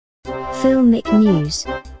Filmic News.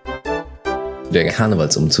 Der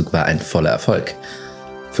Karnevalsumzug war ein voller Erfolg.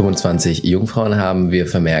 25 Jungfrauen haben wir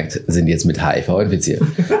vermerkt, sind jetzt mit HIV infiziert.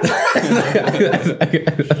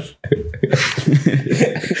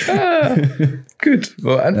 Gut,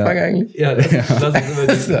 wo anfangen eigentlich? Ja, lass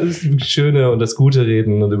uns über das Schöne und das Gute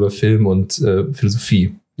reden und über Film und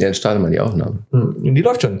Philosophie. Ja, dann starten wir die Aufnahme. Die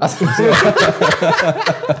läuft schon. Ach so.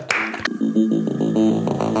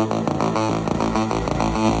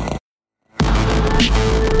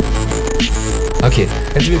 Okay,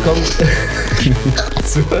 herzlich willkommen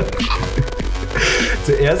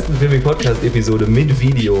zur ersten Filming-Podcast-Episode mit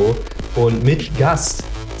Video und mit Gast.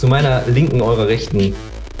 Zu meiner Linken, eurer Rechten,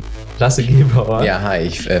 Lasse Gebauer. Ja, hi,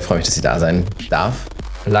 ich freue mich, dass ich da sein darf.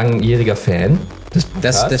 Langjähriger Fan des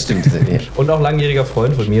Podcasts. Das stimmt. Und auch langjähriger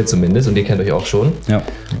Freund von mir zumindest, und ihr kennt euch auch schon. Ja.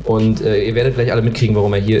 Und ihr werdet gleich alle mitkriegen,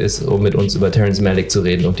 warum er hier ist, um mit uns über Terrence Malick zu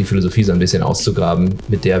reden und die Philosophie so ein bisschen auszugraben,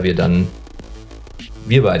 mit der wir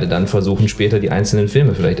beide dann versuchen, später die einzelnen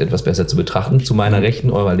Filme vielleicht etwas besser zu betrachten. Zu meiner Rechten,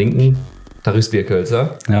 eurer Linken, Darius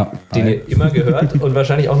Bierkölzer, den ihr immer gehört und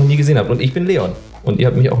wahrscheinlich auch noch nie gesehen habt. Und ich bin Leon und ihr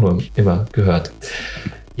habt mich auch nur immer gehört.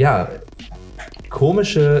 Ja,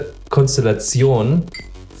 komische Konstellation,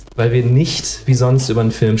 weil wir nicht wie sonst über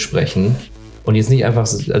einen Film sprechen. Und jetzt nicht einfach,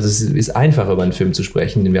 also es ist einfacher über einen Film zu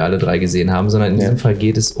sprechen, den wir alle drei gesehen haben, sondern in diesem Fall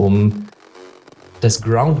geht es um das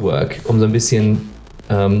Groundwork, um so ein bisschen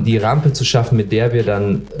die Rampe zu schaffen, mit der wir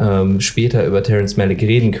dann später über Terrence Malick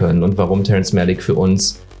reden können und warum Terrence Malick für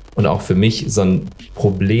uns und auch für mich so ein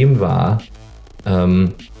Problem war,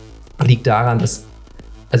 liegt daran, dass,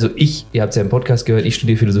 also ihr habt es ja im Podcast gehört, ich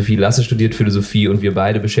studiere Philosophie, Lasse studiert Philosophie und wir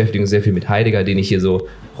beide beschäftigen uns sehr viel mit Heidegger, den ich hier so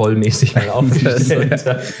rollmäßig mal aufgestellt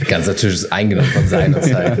habe. Ganzer Tisch ist eingenommen von seiner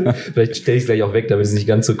Zeit. Vielleicht stelle ich es gleich auch weg, damit es nicht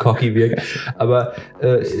ganz so cocky wirkt. Aber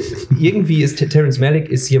irgendwie ist Terrence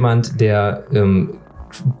Malick jemand, der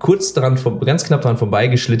ganz knapp daran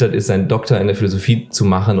vorbeigeschlittert ist, seinen Doktor in der Philosophie zu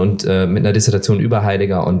machen und mit einer Dissertation über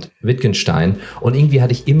Heidegger und Wittgenstein. Und irgendwie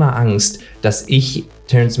hatte ich immer Angst, dass ich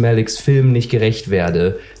Terrence Malicks Film nicht gerecht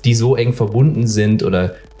werde, die so eng verbunden sind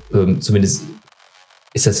oder zumindest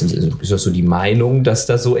ist das so die Meinung, dass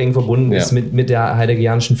das so eng verbunden ist mit der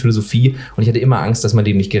heideggerianischen Philosophie. Und ich hatte immer Angst, dass man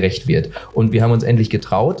dem nicht gerecht wird. Und wir haben uns endlich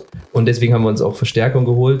getraut und deswegen haben wir uns auch Verstärkung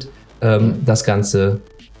geholt, das Ganze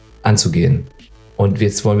anzugehen. Und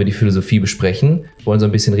jetzt wollen wir die Philosophie besprechen, wollen so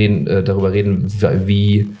ein bisschen darüber reden,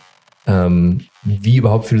 wie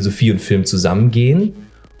überhaupt Philosophie und Film zusammengehen.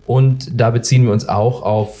 Und da beziehen wir uns auch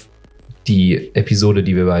auf die Episode,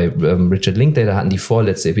 die wir bei Richard Linklater hatten. Die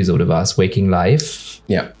vorletzte Episode war es, Waking Life.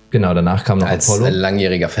 Ja. Genau, danach kam noch Apollo. Als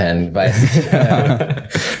langjähriger Fan weiß ich.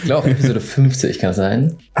 Ich glaube, Episode 50 kann das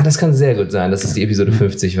sein. Das kann sehr gut sein, dass es die Episode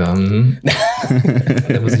 50 war.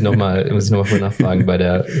 Da muss ich noch mal voll nachfragen bei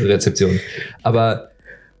der Rezeption. Aber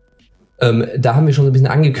da haben wir schon so ein bisschen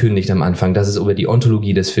angekündigt am Anfang, dass es über die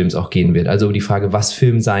Ontologie des Films auch gehen wird. Also über die Frage, was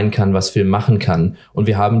Film sein kann, was Film machen kann. Und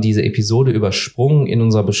wir haben diese Episode übersprungen in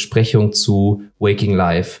unserer Besprechung zu Waking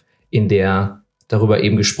Life, in der darüber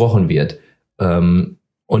eben gesprochen wird.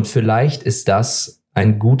 Und vielleicht ist das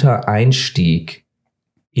ein guter Einstieg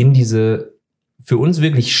in diese für uns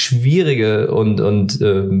wirklich schwierige und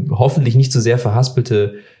hoffentlich nicht so sehr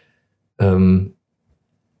verhaspelte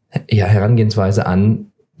Herangehensweise an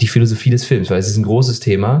die Philosophie des Films, weil es ist ein großes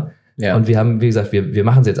Thema. Ja. Und wir haben, wie gesagt, wir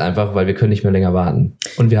machen es jetzt einfach, weil wir können nicht mehr länger warten.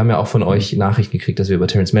 Und wir haben ja auch von euch Nachrichten gekriegt, dass wir über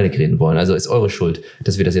Terrence Malick reden wollen. Also ist eure Schuld,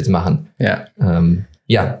 dass wir das jetzt machen. Ja.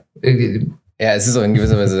 Ja, es ist auch in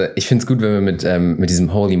gewisser Weise, ich finde es gut, wenn wir mit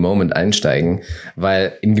diesem Holy Moment einsteigen,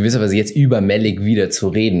 weil in gewisser Weise jetzt über Malick wieder zu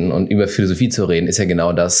reden und über Philosophie zu reden, ist ja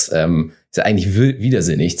genau das, ist ja eigentlich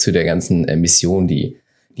widersinnig zu der ganzen Mission, die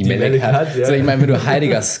Malick hat. Ja. So, ich meine, wenn du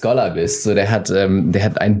Heidegger Scholar bist, so der hat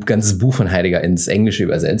ein ganzes Buch von Heidegger ins Englische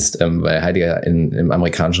übersetzt, weil Heidegger im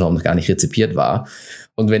amerikanischen Raum noch gar nicht rezipiert war.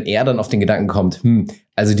 Und wenn er dann auf den Gedanken kommt,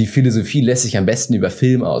 also die Philosophie lässt sich am besten über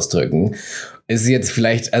Film ausdrücken, ist jetzt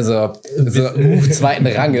vielleicht so Move zweiten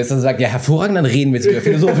Ranges, dass er sagt, ja, hervorragend, dann reden wir jetzt wieder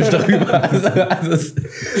philosophisch darüber.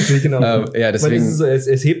 Genau. Deswegen. So,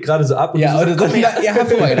 es hebt gerade so ab. Und ja,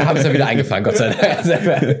 hervorragend, da haben sie ja wieder eingefangen, Gott sei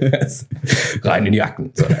Dank. Rein in die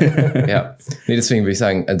Akten. So. Ja. Nee, deswegen würde ich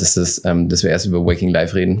sagen, dass wir erst über Waking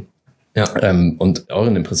Life reden. Ja. Und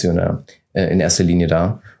euren Impressionen in erster Linie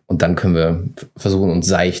da. Und dann können wir versuchen, uns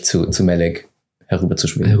seicht zu Malick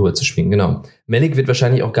herüberzuschwingen, genau. Malick wird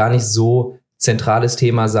wahrscheinlich auch gar nicht so zentrales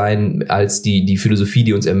Thema sein als die Philosophie,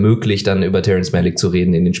 die uns ermöglicht, dann über Terrence Malick zu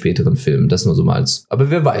reden in den späteren Filmen. Das nur so mal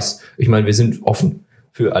aber wer weiß. Ich meine, wir sind offen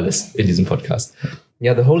für alles in diesem Podcast.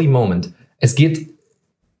 Ja, The Holy Moment. Es geht,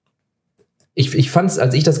 ich fand es,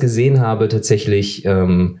 als ich das gesehen habe, tatsächlich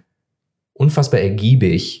unfassbar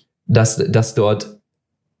ergiebig, dass dort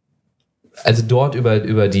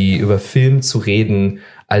über Film zu reden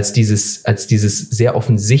als dieses sehr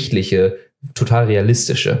offensichtliche, total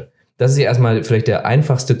realistische. Das ist ja erstmal vielleicht der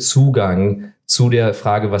einfachste Zugang zu der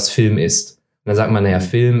Frage, was Film ist. Und dann sagt man, naja,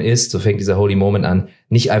 Film ist, so fängt dieser Holy Moment an,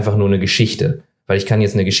 nicht einfach nur eine Geschichte. Weil ich kann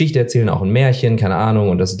jetzt eine Geschichte erzählen, auch ein Märchen, keine Ahnung,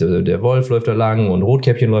 und das ist der Wolf läuft da lang und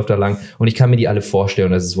Rotkäppchen läuft da lang und ich kann mir die alle vorstellen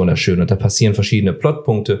und das ist wunderschön und da passieren verschiedene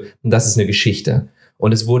Plotpunkte und das ist eine Geschichte.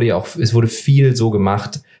 Und es wurde viel so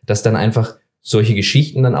gemacht, dass dann einfach solche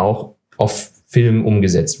Geschichten dann auch auf Film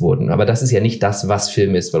umgesetzt wurden. Aber das ist ja nicht das, was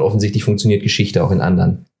Film ist, weil offensichtlich funktioniert Geschichte auch in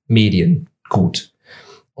anderen Medien gut.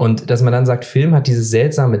 Und dass man dann sagt, Film hat dieses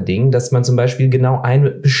seltsame Ding, dass man zum Beispiel genau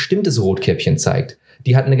ein bestimmtes Rotkäppchen zeigt.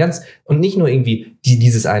 Die hat und nicht nur irgendwie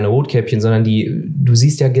dieses eine Rotkäppchen, sondern du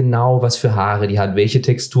siehst ja genau, was für Haare die hat, welche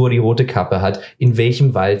Textur die rote Kappe hat, in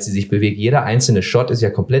welchem Wald sie sich bewegt. Jeder einzelne Shot ist ja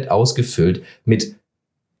komplett ausgefüllt mit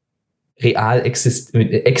real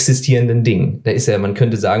existierenden Dingen. Da ist ja, man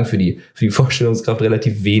könnte sagen, für die Vorstellungskraft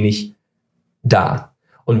relativ wenig da.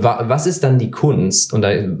 Und was ist dann die Kunst und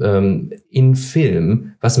in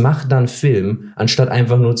Film, was macht dann Film, anstatt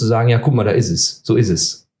einfach nur zu sagen, ja, guck mal, da ist es, so ist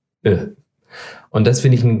es. Und das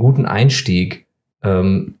finde ich einen guten Einstieg,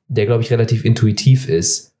 der, glaube ich, relativ intuitiv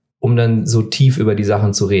ist, um dann so tief über die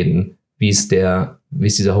Sachen zu reden, wie es dieser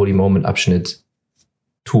Holy Moment Abschnitt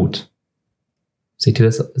tut. Seht ihr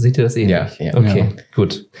das ähnlich? Ja. Okay, ja.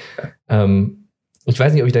 Gut. Ich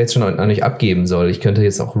weiß nicht, ob ich da jetzt schon an euch abgeben soll. Ich könnte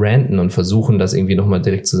jetzt auch ranten und versuchen, das irgendwie nochmal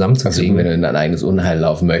direkt zusammenzukriegen. Also, wenn du in dein eigenes Unheil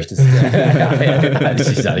laufen möchtest, halte ich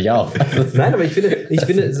dich da nicht auf. Nein, aber ich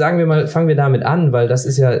finde, sagen wir mal, fangen wir damit an, weil das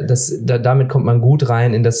ist ja, damit kommt man gut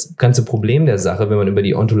rein in das ganze Problem der Sache, wenn man über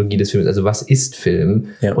die Ontologie des Films, also was ist Film,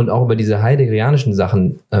 und auch über diese heideggerianischen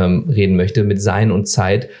Sachen reden möchte, mit Sein und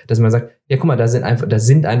Zeit, dass man sagt, ja, guck mal, da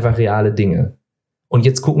sind einfach reale Dinge. Und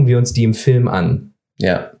jetzt gucken wir uns die im Film an.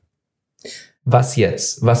 Ja. Was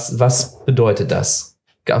jetzt? Was bedeutet das?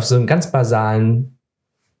 Auf so einem ganz basalen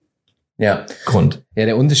Grund. Ja,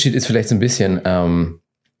 der Unterschied ist vielleicht so ein bisschen,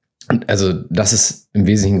 also das ist im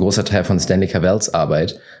Wesentlichen ein großer Teil von Stanley Cavells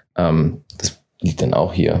Arbeit. Das liegt dann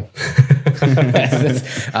auch hier.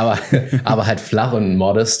 aber halt flach und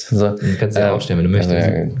modest. So. Du kannst ja aufstellen, wenn du möchtest.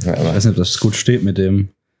 Ich weiß nicht, ob das gut steht mit dem.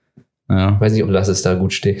 Ja. Ich weiß nicht, ob es da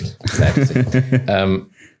gut steht. Nein,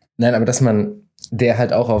 aber dass man, der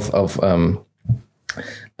halt auch auf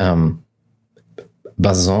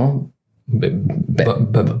Bazin,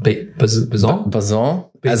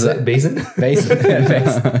 also Basin?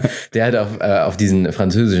 der halt auf diesen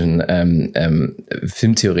französischen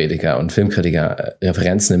Filmtheoretiker und Filmkritiker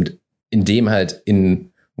Referenz nimmt, indem halt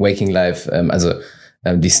in Waking Life,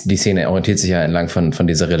 die Szene orientiert sich ja entlang von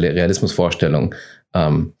dieser Realismusvorstellung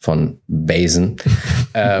von Bazin.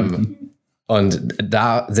 Und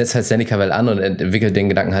da setzt halt Stanley Cavell an und entwickelt den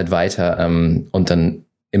Gedanken halt weiter und dann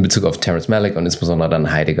in Bezug auf Terrence Malick und insbesondere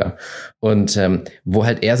dann Heidegger. Und wo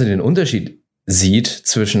halt er so den Unterschied sieht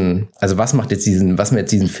zwischen, also was macht jetzt diesen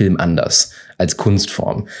Film anders als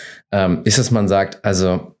Kunstform, ist, dass man sagt,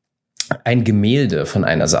 also ein Gemälde von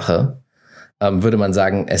einer Sache, würde man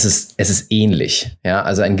sagen, es ist ähnlich. Ja,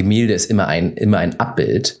 also ein Gemälde ist immer ein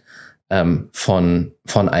Abbild von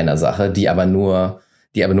einer Sache, die aber nur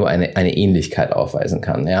eine Ähnlichkeit aufweisen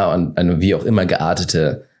kann, ja, und eine wie auch immer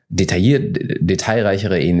geartete,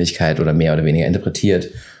 detailreichere Ähnlichkeit oder mehr oder weniger interpretiert.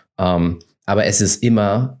 Aber es ist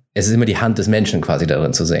immer die Hand des Menschen quasi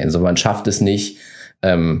darin zu sehen. So, man schafft es nicht,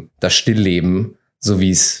 das Stillleben, so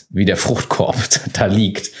wie der Fruchtkorb da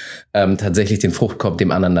liegt, tatsächlich den Fruchtkorb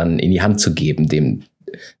dem anderen dann in die Hand zu geben,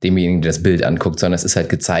 demjenigen, der das Bild anguckt, sondern es ist halt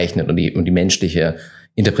gezeichnet und die menschliche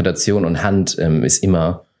Interpretation und Hand ist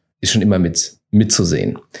schon immer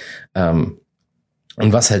mitzusehen.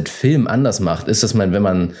 Und was halt Film anders macht, ist, dass man, wenn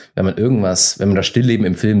man das Stillleben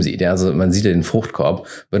im Film sieht, ja, also man sieht ja den Fruchtkorb,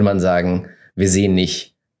 würde man sagen, wir sehen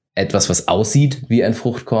nicht etwas, was aussieht wie ein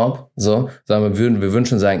Fruchtkorb, so, sondern wir würden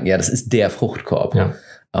schon sagen, ja, das ist der Fruchtkorb. Ja.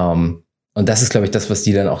 Und das ist, glaube ich, das, was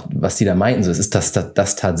die da meinten, so, es ist das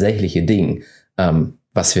tatsächliche Ding,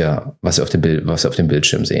 was wir auf dem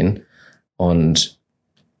Bildschirm sehen. Und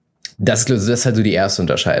das ist halt so die erste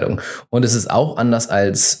Unterscheidung. Und es ist auch anders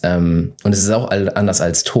als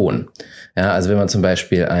Ton. Ja, also wenn man zum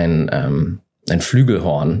Beispiel ein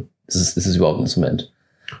Flügelhorn, ist es überhaupt ein Instrument?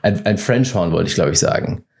 Ein French Horn wollte ich, glaube ich,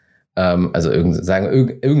 sagen. Also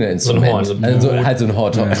irgendein Instrument. So ein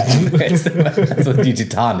Horn. Also die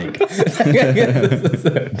Titanic.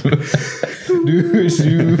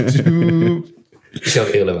 Ist ja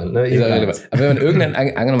auch irrelevant, ne? Ist auch irrelevant. Aber wenn man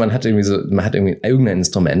angenommen, man hat irgendwie irgendein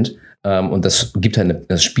Instrument, und das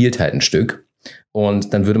spielt halt ein Stück,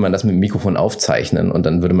 und dann würde man das mit dem Mikrofon aufzeichnen und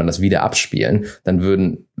dann würde man das wieder abspielen, dann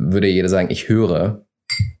würde jeder sagen, ich höre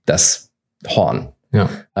das Horn. Ja.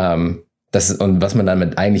 Und was man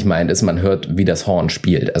damit eigentlich meint, ist, man hört, wie das Horn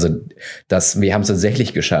spielt. Also wir haben es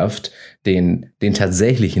tatsächlich geschafft, den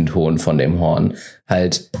tatsächlichen Ton von dem Horn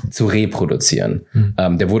halt zu reproduzieren.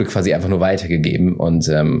 Der wurde quasi einfach nur weitergegeben und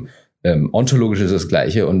ontologisch ist das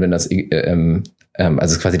Gleiche und wenn das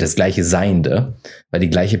also quasi das gleiche Seiende, weil die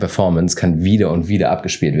gleiche Performance kann wieder und wieder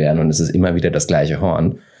abgespielt werden und es ist immer wieder das gleiche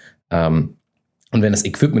Horn. Und wenn das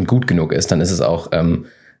Equipment gut genug ist, dann ist es auch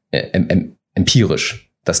empirisch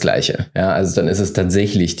das Gleiche. Ja, also dann ist es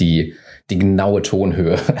tatsächlich die genaue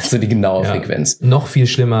Tonhöhe, also die genaue Frequenz. Noch viel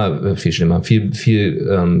schlimmer,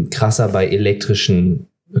 viel krasser bei elektrischen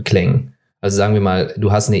Klängen. Also sagen wir mal,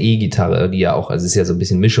 du hast eine E-Gitarre, die ja auch, also es ist ja so ein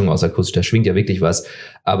bisschen Mischung aus Akustik, da schwingt ja wirklich was.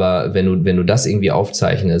 Aber wenn du das irgendwie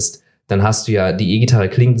aufzeichnest, dann hast du ja, die E-Gitarre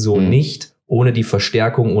klingt so nicht, ohne die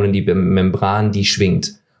Verstärkung, ohne die Membran, die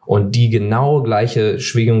schwingt. Und die genau gleiche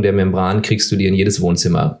Schwingung der Membran kriegst du dir in jedes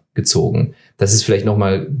Wohnzimmer gezogen. Das ist vielleicht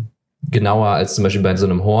nochmal genauer als zum Beispiel bei so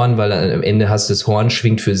einem Horn, weil am Ende hast du das Horn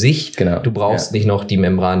schwingt für sich. Genau. Du brauchst nicht noch die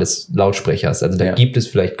Membran des Lautsprechers. Also da gibt es,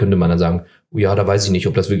 vielleicht könnte man dann sagen, oh ja, da weiß ich nicht,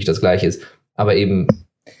 ob das wirklich das Gleiche ist. Aber eben,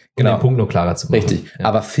 um den Punkt nur klarer zu machen. Richtig. Ja.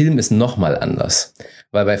 Aber Film ist nochmal anders.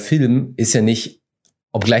 Weil bei Film ist ja nicht,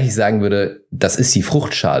 obgleich ich sagen würde, das ist die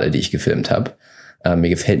Fruchtschale, die ich gefilmt habe. Mir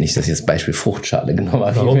gefällt nicht, dass ich das Beispiel Fruchtschale genommen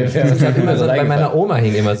habe. Warum? Bei meiner Oma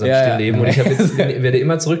hing immer so ein Stillleben und ich werde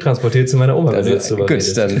immer zurücktransportiert zu meiner Oma. Also,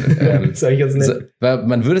 gut, dann weil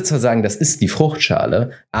man würde zwar sagen, das ist die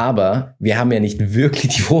Fruchtschale, aber wir haben ja nicht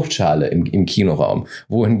wirklich die Fruchtschale im Kinoraum.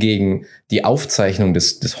 Wohingegen die Aufzeichnung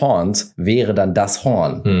des Horns wäre dann das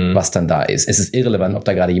Horn, was dann da ist. Es ist irrelevant, ob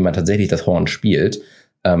da gerade jemand tatsächlich das Horn spielt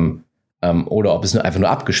oder ob es einfach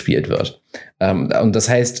nur abgespielt wird. Und das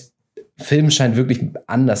heißt, Film scheint wirklich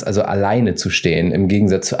anders, also alleine zu stehen, im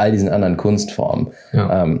Gegensatz zu all diesen anderen Kunstformen.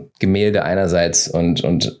 Ja. Gemälde einerseits und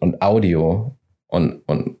Audio und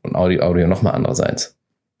Audio nochmal andererseits.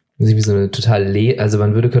 Wie so eine total also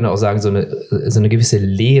man könnte auch sagen, so eine gewisse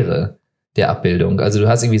Leere der Abbildung. Also du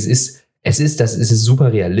hast irgendwie, es ist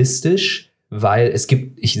super realistisch, weil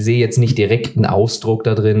ich sehe jetzt nicht direkt einen Ausdruck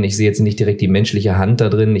da drin, ich sehe jetzt nicht direkt die menschliche Hand da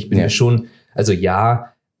drin, ich bin ja schon, also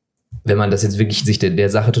wenn man das jetzt wirklich sich der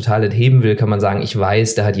Sache total entheben will, kann man sagen, ich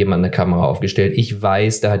weiß, da hat jemand eine Kamera aufgestellt. Ich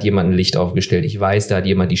weiß, da hat jemand ein Licht aufgestellt. Ich weiß, da hat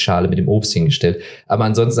jemand die Schale mit dem Obst hingestellt. Aber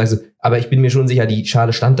ansonsten sagst du, aber ich bin mir schon sicher, die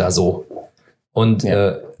Schale stand da so. Und,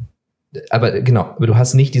 aber du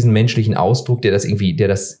hast nicht diesen menschlichen Ausdruck, der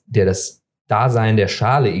das Dasein der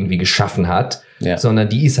Schale irgendwie geschaffen hat, sondern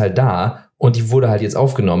die ist halt da und die wurde halt jetzt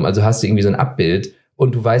aufgenommen. Also hast du irgendwie so ein Abbild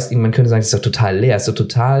und du weißt, man könnte sagen, es ist doch total leer, es ist doch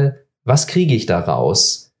total, was kriege ich da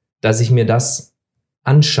raus? Dass ich mir das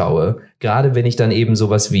anschaue, gerade wenn ich dann eben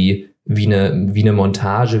sowas wie eine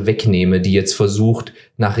Montage wegnehme, die jetzt versucht,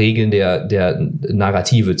 nach Regeln der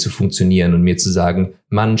Narrative zu funktionieren und mir zu sagen,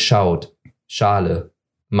 Mann schaut, Schale,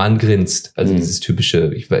 Mann grinst. Also dieses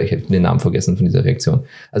typische, ich habe den Namen vergessen von dieser Reaktion.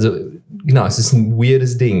 Also genau, es ist ein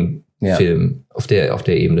weirdes Ding, Film auf der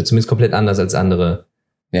Ebene. Zumindest komplett anders als andere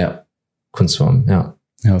Kunstformen, Ja,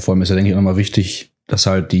 vor allem ist ja, denke ich, auch nochmal wichtig, dass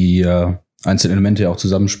halt die einzelne Elemente ja auch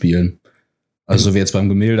zusammenspielen. Also so wie jetzt beim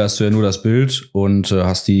Gemälde hast du ja nur das Bild und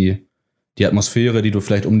hast die Atmosphäre, die du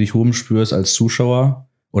vielleicht um dich herum spürst als Zuschauer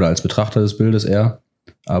oder als Betrachter des Bildes eher.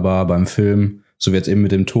 Aber beim Film, so wie jetzt eben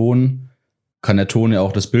mit dem Ton, kann der Ton ja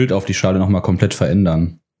auch das Bild auf die Schale nochmal komplett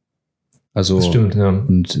verändern. Also, das stimmt,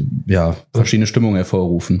 und verschiedene Stimmungen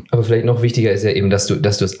hervorrufen. Aber vielleicht noch wichtiger ist ja eben, dass du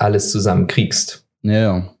das alles zusammen kriegst.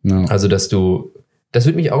 Ja. Also das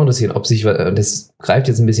würde mich auch interessieren, ob sich, das greift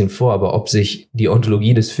jetzt ein bisschen vor, aber ob sich die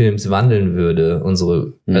Ontologie des Films wandeln würde,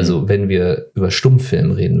 also wenn wir über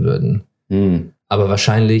Stummfilm reden würden. Aber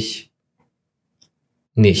wahrscheinlich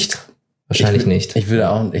nicht. Wahrscheinlich nicht. Ich würde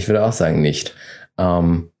auch sagen nicht.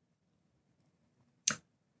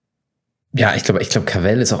 Ich glaube,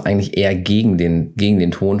 Cavell ist auch eigentlich eher gegen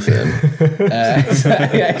den Tonfilm.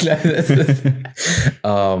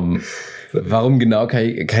 Warum genau kann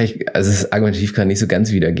ich, also das Argumentativ kann ich nicht so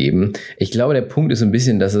ganz wiedergeben. Ich glaube, der Punkt ist ein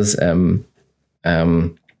bisschen, dass es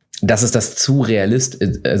das zu realistisch,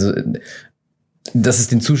 also dass es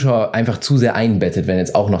den Zuschauer einfach zu sehr einbettet, wenn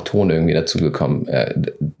jetzt auch noch Ton irgendwie dazu gekommen,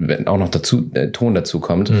 wenn auch noch Ton dazu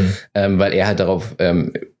kommt, weil er halt darauf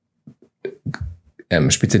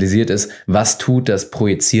spezialisiert ist, was tut das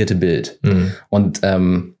projizierte Bild. Und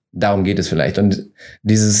darum geht es vielleicht. Und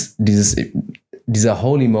dieser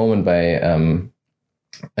Holy Moment bei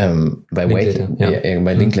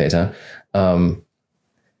Linklater,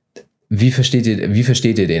 Wie versteht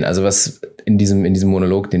ihr den? Also was in diesem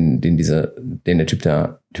Monolog, den der Typ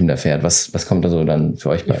da fährt, was kommt da so dann für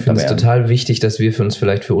euch bei? Ich finde es total wichtig, dass wir uns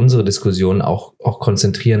vielleicht für unsere Diskussion auch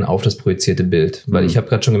konzentrieren auf das projizierte Bild. Weil ich habe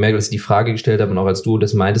gerade schon gemerkt, dass ich die Frage gestellt habe und auch als du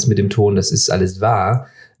das meintest mit dem Ton, das ist alles wahr.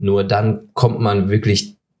 Nur dann kommt man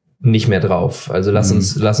wirklich nicht mehr drauf. Also lass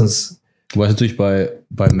uns. Wobei natürlich bei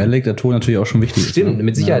Malick der Ton natürlich auch schon wichtig ist. Stimmt,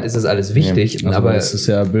 mit Sicherheit ist das alles wichtig. Ja. Also aber es ist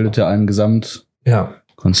bildet ja einen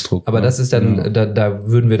Gesamtkonstrukt. Aber das ist dann, da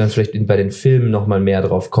würden wir dann vielleicht bei den Filmen noch mal mehr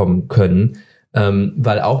drauf kommen können.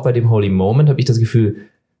 Weil auch bei dem Holy Moment habe ich das Gefühl,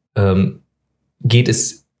 geht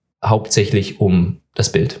es hauptsächlich um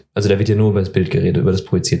das Bild. Also da wird ja nur über das Bild geredet, über das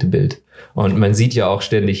projizierte Bild. Und man sieht ja auch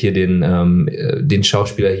ständig hier den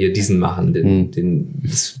Schauspieler hier diesen machen,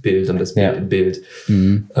 das Bild und das Bild im Bild.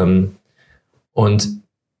 Und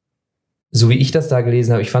so wie ich das da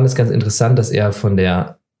gelesen habe, ich fand es ganz interessant, dass er von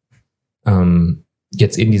der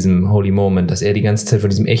jetzt in diesem Holy Moment, dass er die ganze Zeit von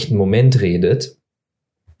diesem echten Moment redet.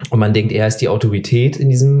 Und man denkt, er ist die Autorität in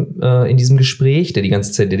diesem Gespräch, der die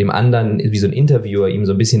ganze Zeit dem anderen, wie so ein Interviewer, ihm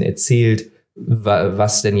so ein bisschen erzählt,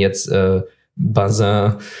 was denn jetzt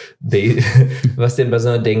Bazin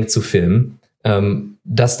denkt zu filmen.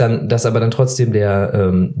 Dass aber dann trotzdem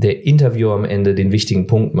der Interviewer am Ende den wichtigen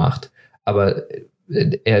Punkt macht. Aber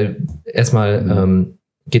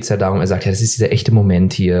geht es ja darum, er sagt, ja, das ist dieser echte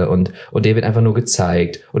Moment hier und der wird einfach nur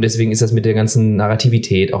gezeigt. Und deswegen ist das mit der ganzen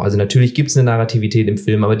Narrativität auch, also natürlich gibt es eine Narrativität im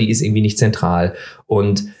Film, aber die ist irgendwie nicht zentral.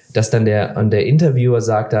 Und dass dann der Interviewer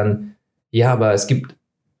sagt dann, ja, aber es gibt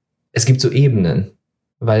so Ebenen,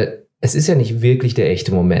 weil es ist ja nicht wirklich der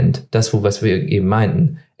echte Moment, was wir eben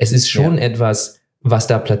meinten. Es ist schon etwas, was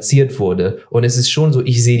da platziert wurde und es ist schon so,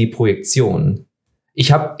 ich sehe die Projektion.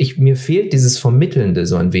 Mir fehlt dieses Vermittelnde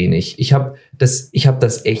so ein wenig. Ich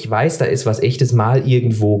weiß, da ist was Echtes mal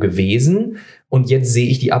irgendwo gewesen und jetzt sehe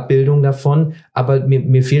ich die Abbildung davon, aber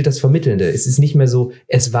mir fehlt das Vermittelnde. Es ist nicht mehr so,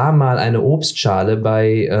 es war mal eine Obstschale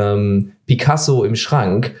bei Picasso im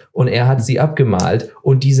Schrank und er hat sie abgemalt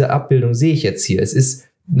und diese Abbildung sehe ich jetzt hier. Es ist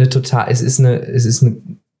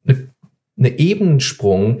eine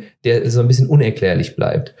Ebenensprung, der so ein bisschen unerklärlich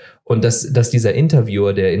bleibt. Und dass dieser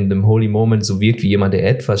Interviewer, der in dem Holy Moment so wirkt wie jemand, der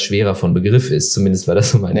etwas schwerer von Begriff ist, zumindest war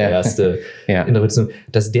das so meine erste Interpretation,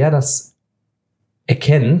 dass der das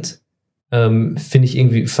erkennt, fand ich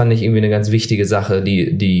irgendwie eine ganz wichtige Sache,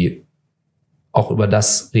 die auch über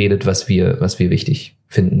das redet, was wir wichtig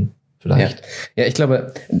finden. Vielleicht. Ja, ich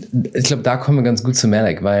glaube, da kommen wir ganz gut zu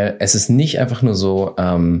Malick, weil es ist nicht einfach nur so,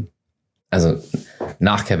 also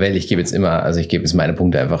nach Cavell, ich gebe jetzt meine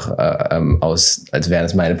Punkte einfach aus, als wären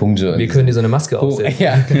es meine Punkte. Wir können dir so eine Maske aufsetzen.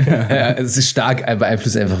 Ja, es ist stark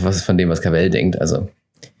beeinflusst einfach von dem, was Cavell denkt. Also,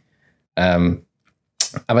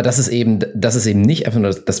 aber das ist eben nicht einfach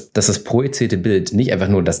nur, dass das projizierte Bild nicht einfach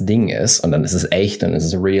nur das Ding ist und dann ist es echt und es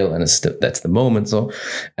ist real und that's the moment so,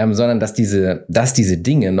 sondern dass diese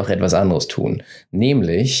Dinge noch etwas anderes tun.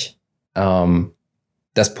 Nämlich,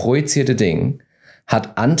 das projizierte Ding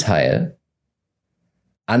hat Anteil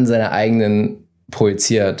an seiner eigenen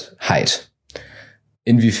Projiziertheit.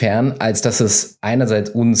 Inwiefern, als dass es einerseits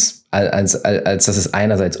uns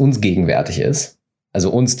gegenwärtig ist, also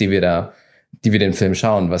uns, die wir den Film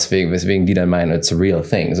schauen, weswegen die dann meinen, it's a real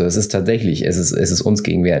thing. Also es ist tatsächlich, es ist uns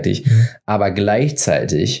gegenwärtig, aber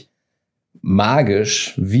gleichzeitig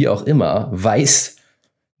magisch, wie auch immer, weiß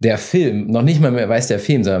der Film, noch nicht mal mehr weiß der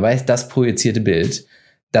Film, sondern weiß das projizierte Bild,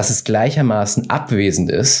 dass es gleichermaßen abwesend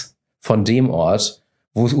ist von dem Ort,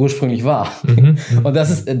 wo es ursprünglich war. Und das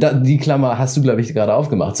ist, die Klammer hast du, glaube ich, gerade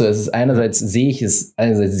aufgemacht. So, es ist einerseits sehe ich es,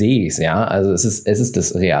 ja. Also es ist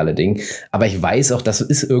das reale Ding. Aber ich weiß auch, das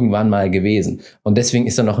ist irgendwann mal gewesen. Und deswegen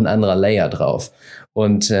ist da noch ein anderer Layer drauf.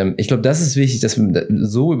 Und ich glaube, das ist wichtig, dass wir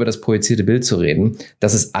so über das projizierte Bild zu reden,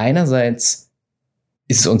 dass es einerseits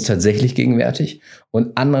ist es uns tatsächlich gegenwärtig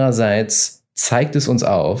und andererseits zeigt es uns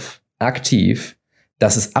auf, aktiv,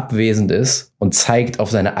 dass es abwesend ist und zeigt auf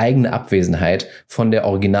seine eigene Abwesenheit von der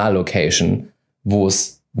Originallocation, wo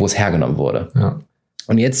es hergenommen wurde. Ja.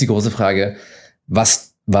 Und jetzt die große Frage,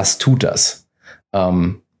 was tut das?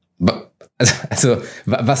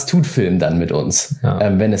 Was tut Film dann mit uns,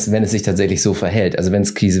 wenn es sich tatsächlich so verhält? Also wenn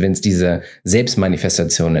es diese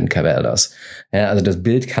Selbstmanifestation in Cavell das. Ja, also das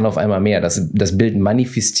Bild kann auf einmal mehr. Das Bild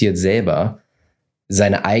manifestiert selber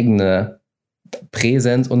seine eigene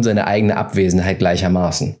Präsenz und seine eigene Abwesenheit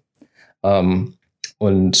gleichermaßen.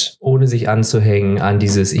 Und ohne sich anzuhängen an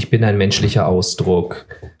dieses ich bin ein menschlicher Ausdruck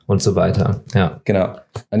und so weiter. Ja. Genau.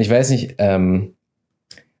 Und ich weiß nicht,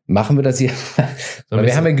 machen wir das hier? Weil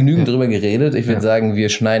wir haben ja genügend drüber geredet. Ich würde sagen, wir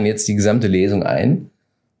schneiden jetzt die gesamte Lesung ein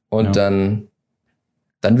und dann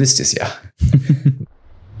wisst ihr es ja.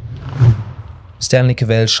 Stanley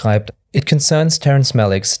Cavell schreibt, "It concerns Terrence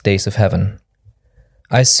Malick's Days of Heaven.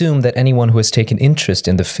 I assume that anyone who has taken interest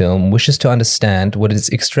in the film wishes to understand what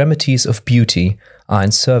its extremities of beauty are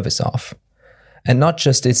in service of, and not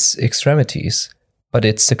just its extremities, but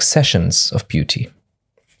its successions of beauty.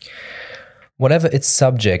 Whatever its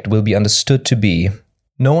subject will be understood to be,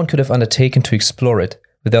 no one could have undertaken to explore it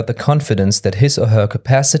without the confidence that his or her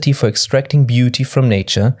capacity for extracting beauty from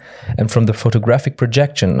nature and from the photographic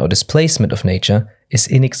projection or displacement of nature is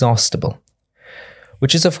inexhaustible.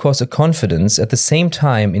 Which is of course a confidence at the same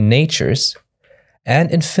time in nature's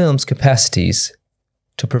and in film's capacities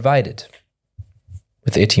to provide it."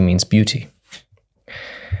 With it he means beauty.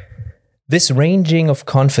 This ranging of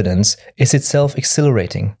confidence is itself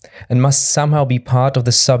exhilarating and must somehow be part of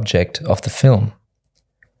the subject of the film.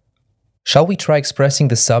 Shall we try expressing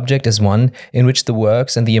the subject as one in which the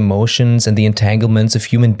works and the emotions and the entanglements of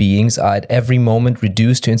human beings are at every moment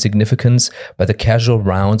reduced to insignificance by the casual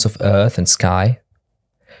rounds of earth and sky?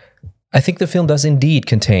 I think the film does indeed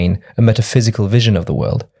contain a metaphysical vision of the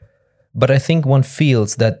world, but I think one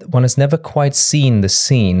feels that one has never quite seen the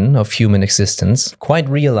scene of human existence quite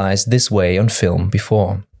realized this way on film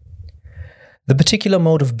before. The particular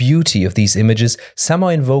mode of beauty of these images somehow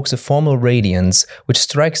invokes a formal radiance which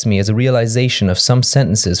strikes me as a realization of some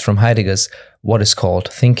sentences from Heidegger's What is Called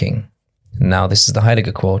Thinking. Now this is the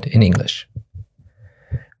Heidegger quote in English.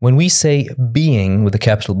 When we say being with a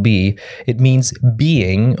capital B, it means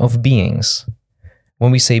being of beings.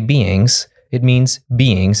 When we say beings, it means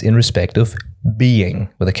beings in respect of being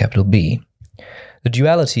with a capital B. The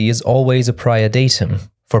duality is always a prior datum,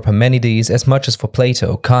 for Parmenides as much as for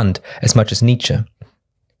Plato, Kant as much as Nietzsche.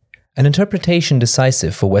 An interpretation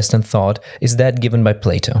decisive for Western thought is that given by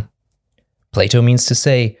Plato. Plato means to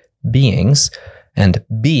say beings and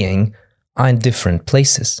being are in different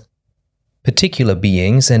places. Particular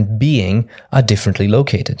beings and being are differently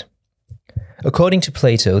located. According to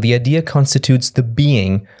Plato, the idea constitutes the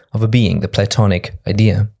being of a being, the Platonic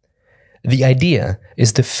idea. The idea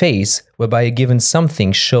is the phase whereby a given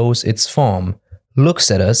something shows its form,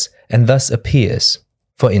 looks at us, and thus appears,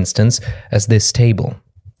 for instance, as this table.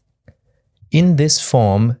 In this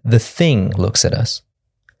form, the thing looks at us.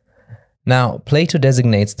 Now, Plato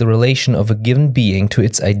designates the relation of a given being to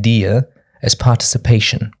its idea as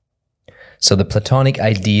participation. So the Platonic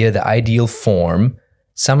idea, the ideal form,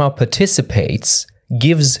 somehow participates,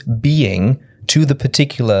 gives being to the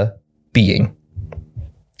particular being,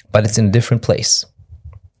 but it's in a different place.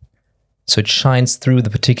 So it shines through the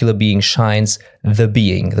particular being, shines the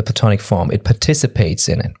being, the Platonic form. It participates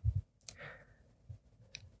in it.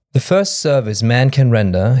 The first service man can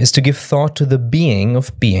render is to give thought to the being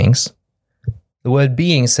of beings. The word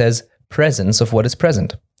being says presence of what is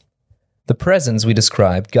present. The presence we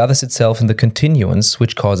described gathers itself in the continuance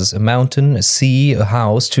which causes a mountain, a sea, a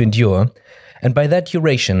house to endure, and by that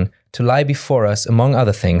duration to lie before us among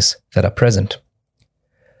other things that are present.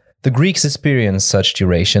 The Greeks experienced such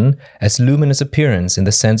duration as luminous appearance in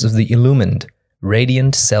the sense of the illumined,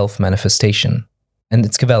 radiant self-manifestation. And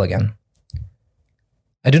it's Cavell again.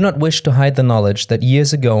 I do not wish to hide the knowledge that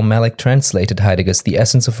years ago Malick translated Heidegger's The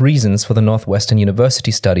Essence of Reasons for the Northwestern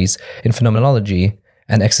University Studies in Phenomenology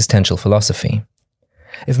and Existential Philosophy.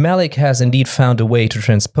 If Malick has indeed found a way to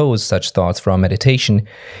transpose such thoughts for our meditation,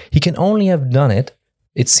 he can only have done it,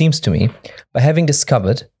 it seems to me, by having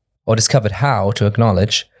discovered how to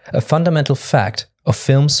acknowledge, a fundamental fact of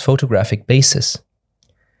film's photographic basis.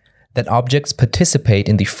 That objects participate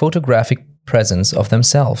in the photographic presence of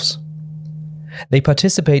themselves. They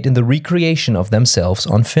participate in the recreation of themselves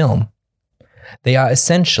on film. They are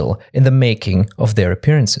essential in the making of their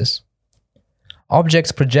appearances.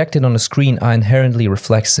 Objects projected on a screen are inherently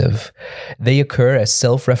reflexive. They occur as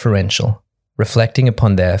self-referential, reflecting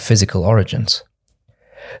upon their physical origins.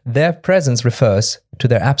 Their presence refers to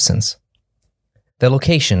their absence, their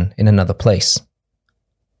location in another place.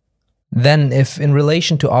 Then, if in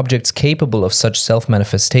relation to objects capable of such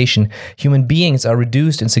self-manifestation, human beings are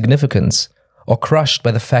reduced in significance or crushed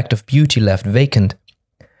by the fact of beauty left vacant,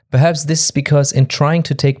 perhaps this is because in trying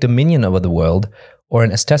to take dominion over the world or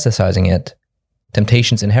in aestheticizing it,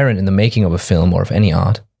 temptations inherent in the making of a film or of any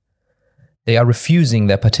art, they are refusing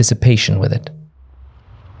their participation with it.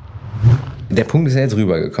 Der Punkt ist ja jetzt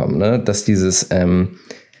rübergekommen, ne? Dass diese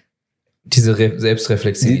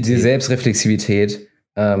Selbstreflexivität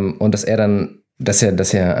und dass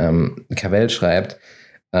Cavell schreibt,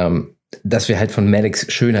 dass wir halt von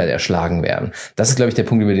Malicks Schönheit erschlagen werden. Das ist, glaube ich, der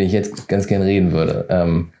Punkt, über den ich jetzt ganz gerne reden würde,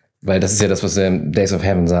 weil das ist ja das, was Days of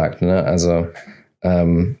Heaven sagt, ne? Also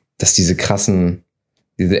dass diese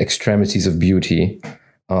Extremities of Beauty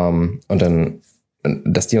und dann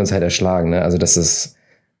dass die uns halt erschlagen, ne? Also dass es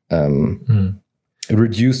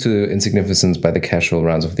reduced to insignificance by the casual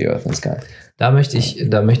rounds of the earth and sky. Da möchte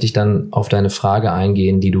ich dann auf deine Frage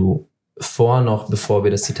eingehen, die du bevor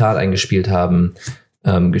wir das Zitat eingespielt haben,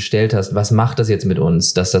 gestellt hast. Was macht das jetzt mit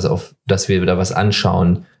uns, dass wir da was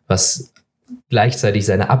anschauen, was gleichzeitig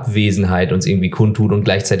seine Abwesenheit uns irgendwie kundtut und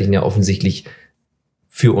gleichzeitig ja offensichtlich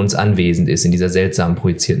für uns anwesend ist in dieser seltsam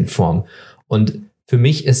projizierten Form. Und für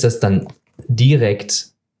mich ist das dann direkt,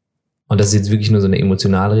 und das ist jetzt wirklich nur so eine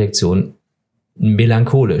emotionale Reaktion,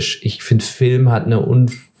 melancholisch. Ich finde, Film hat eine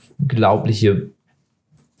unglaubliche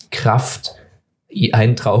Kraft,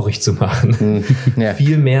 einen traurig zu machen. Ja.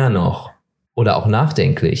 Viel mehr noch. Oder auch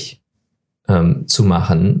nachdenklich zu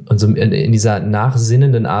machen. Und so in dieser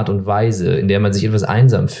nachsinnenden Art und Weise, in der man sich etwas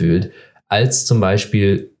einsam fühlt, als zum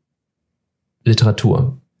Beispiel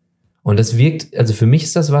Literatur. Und das wirkt, also für mich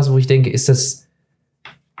ist das was, wo ich denke,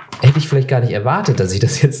 hätte ich vielleicht gar nicht erwartet, dass ich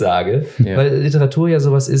das jetzt sage, weil Literatur ja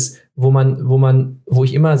sowas ist, wo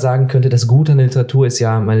ich immer sagen könnte, das Gute an Literatur ist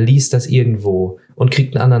ja, man liest das irgendwo und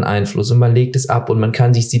kriegt einen anderen Einfluss und man legt es ab und man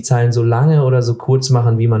kann sich die Zeilen so lange oder so kurz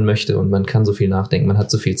machen, wie man möchte und man kann so viel nachdenken, man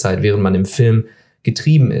hat so viel Zeit, während man im Film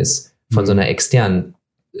getrieben ist von so einer externen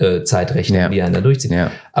Zeitrechnung, die einen da durchzieht.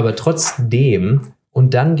 Ja. Aber trotzdem,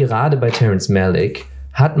 und dann gerade bei Terrence Malick,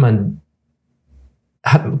 wird man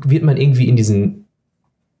irgendwie in diesen,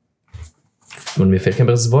 und mir fällt kein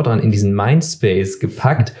besseres Wort an, in diesen Mindspace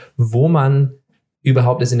gepackt, wo man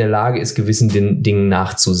überhaupt erst in der Lage ist, gewissen Dingen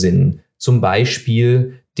nachzusinnen. Zum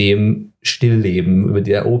Beispiel dem Stillleben über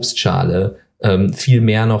der Obstschale, viel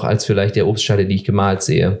mehr noch als vielleicht der Obstschale, die ich gemalt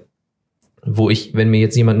sehe. Wenn mir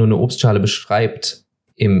jetzt jemand nur eine Obstschale beschreibt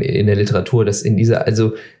in der Literatur, da ist irgendwie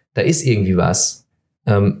was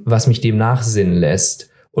mich dem nachsinnen lässt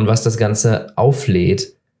und was das Ganze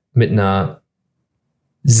auflädt mit einer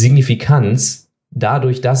Signifikanz,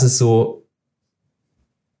 dadurch, dass es so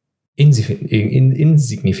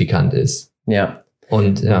insignifikant ist. Ja.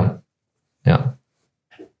 Und ja.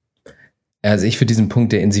 Also ich würde diesen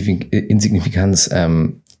Punkt der Insignifikanz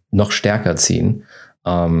noch stärker ziehen.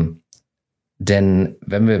 Denn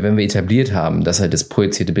wenn wir etabliert haben, dass halt das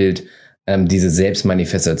projizierte Bild diese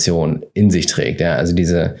Selbstmanifestation in sich trägt, ja, also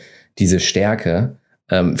diese Stärke,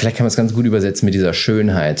 vielleicht kann man es ganz gut übersetzen mit dieser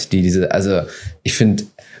Schönheit, also ich finde,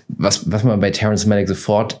 was man bei Terrence Malick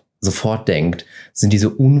sofort denkt, sind diese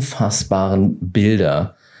unfassbaren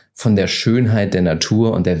Bilder von der Schönheit der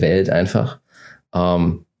Natur und der Welt einfach,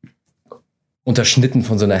 unterschnitten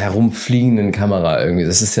von so einer herumfliegenden Kamera irgendwie.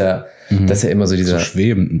 Das ist ja immer so dieser... So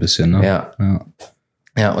schwebend ein bisschen, ne?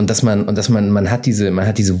 Ja, und man hat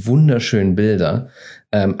diese wunderschönen Bilder,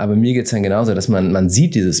 aber mir geht's dann genauso, dass man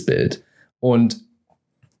sieht dieses Bild und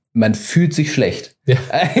man fühlt sich schlecht. Ja.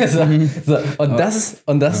 Das ist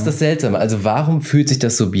das Seltsame. Also warum fühlt sich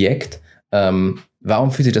das Subjekt, das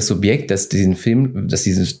diesen Film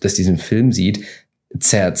sieht,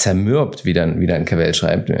 zermürbt, wie dann Cavell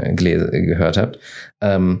schreibt, gehört habt,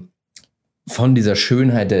 von dieser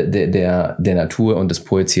Schönheit der Natur und des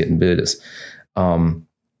projizierten Bildes. Und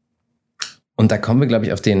da kommen wir, glaube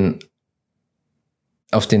ich, auf den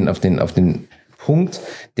Punkt,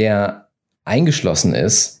 der eingeschlossen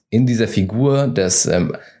ist in dieser Figur des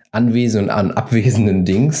anwesenden und abwesenden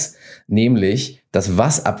Dings, nämlich, dass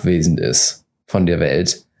was abwesend ist von der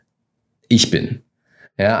Welt, ich bin.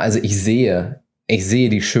 Ja, also ich sehe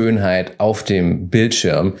die Schönheit auf dem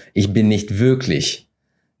Bildschirm. Ich bin nicht wirklich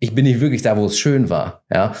da, wo es schön war.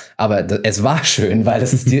 Ja, aber es war schön, weil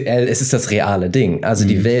es ist das reale Ding. Also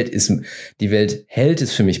die Welt hält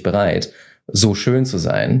es für mich bereit, so schön zu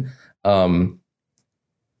sein.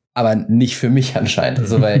 Aber nicht für mich anscheinend.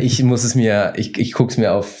 Also, weil ich guck's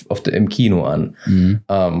mir im Kino an.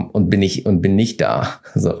 Und bin nicht da.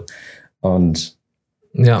 So. Und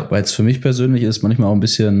ja, weil es für mich persönlich ist manchmal auch ein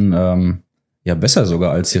bisschen besser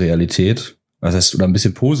sogar als die Realität. Das heißt, oder ein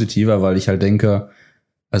bisschen positiver, weil ich halt denke,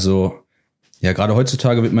 also, ja, gerade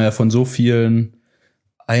heutzutage wird man ja von so vielen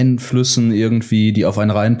Einflüssen irgendwie, die auf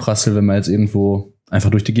einen reinprasseln, wenn man jetzt irgendwo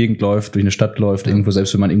einfach durch die Gegend läuft, durch eine Stadt läuft, irgendwo,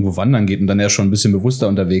 selbst wenn man irgendwo wandern geht und dann ja schon ein bisschen bewusster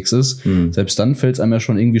unterwegs ist, selbst dann fällt es einem ja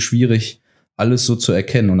schon irgendwie schwierig, alles so zu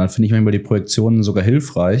erkennen. Und dann finde ich manchmal die Projektionen sogar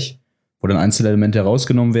hilfreich, wo dann einzelne Elemente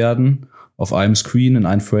herausgenommen werden, auf einem Screen, in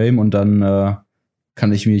einem Frame und dann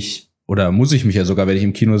muss ich mich ja sogar, wenn ich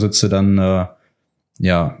im Kino sitze, dann, das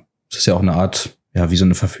ist ja auch eine Art, wie so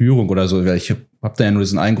eine Verführung oder so. Ich habe da ja nur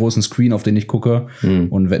diesen einen großen Screen, auf den ich gucke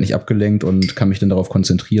und werde nicht abgelenkt und kann mich dann darauf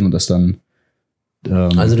konzentrieren und das dann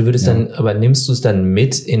also du würdest dann, aber nimmst du es dann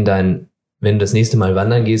mit wenn du das nächste Mal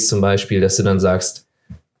wandern gehst zum Beispiel, dass du dann sagst,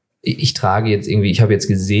 ich habe jetzt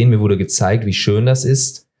gesehen, mir wurde gezeigt, wie schön das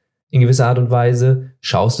ist. in gewisser Art und Weise?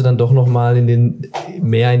 Schaust du dann doch noch mal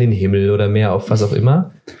mehr in den Himmel oder mehr auf was auch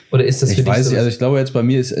immer? Oder ist das für dich so? Also ich glaube jetzt bei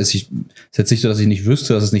mir ist jetzt nicht so, dass ich nicht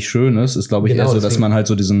wüsste, dass es nicht schön ist. Ist glaube ich eher so, dass man halt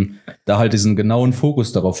so diesen genauen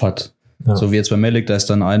Fokus darauf hat. Ja. So wie jetzt bei Malick, da ist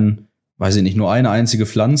dann nur eine einzige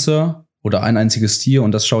Pflanze oder ein einziges Tier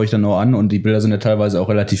und das schaue ich dann nur an und die Bilder sind ja teilweise auch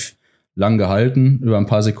relativ lang gehalten, über ein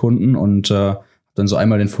paar Sekunden und dann so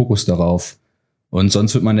einmal den Fokus darauf. Und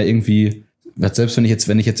sonst wird man ja irgendwie, selbst wenn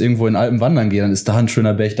ich jetzt irgendwo in Alpen wandern gehe, dann ist da ein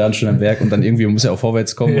schöner Berg, da ein schöner Berg und dann irgendwie muss ja auch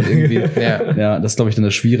vorwärts kommen und irgendwie, ja, das ist glaube ich dann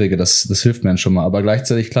das Schwierige, das hilft mir dann schon mal. Aber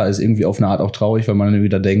gleichzeitig, klar, ist irgendwie auf eine Art auch traurig, weil man dann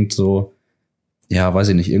wieder denkt so, ja, weiß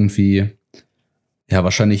ich nicht, irgendwie, ja,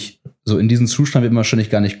 wahrscheinlich so in diesen Zustand wird man wahrscheinlich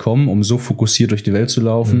gar nicht kommen, um so fokussiert durch die Welt zu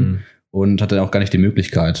laufen und hat dann auch gar nicht die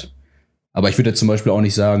Möglichkeit. Aber ich würde jetzt zum Beispiel auch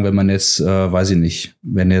nicht sagen, wenn man jetzt, weiß ich nicht,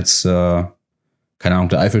 wenn jetzt, keine Ahnung,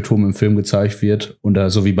 der Eiffelturm im Film gezeigt wird und da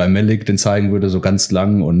so wie bei Malick den zeigen würde, so ganz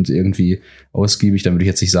lang und irgendwie ausgiebig, dann würde ich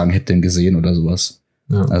jetzt nicht sagen, hätte den gesehen oder sowas.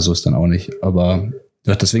 Ja. Also ist dann auch nicht. Aber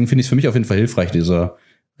deswegen finde ich es für mich auf jeden Fall hilfreich, diese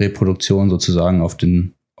Reproduktion sozusagen auf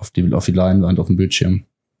die Leinwand, auf dem Bildschirm.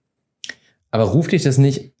 Aber ruft dich das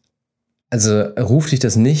nicht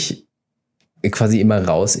quasi immer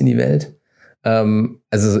raus in die Welt?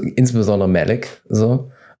 Also insbesondere Malick,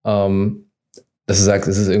 so, dass du sagst,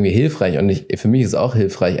 es ist irgendwie hilfreich und für mich ist es auch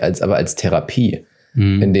hilfreich, aber als Therapie,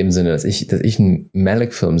 in dem Sinne, dass ich einen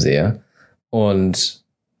Malick-Film sehe und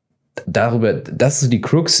darüber, das ist so die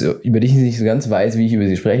Crux, über die ich nicht so ganz weiß, wie ich über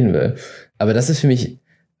sie sprechen will, aber das ist für mich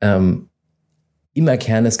immer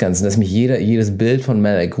Kern des Ganzen, dass mich jedes Bild von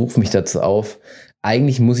Malick ruft mich dazu auf,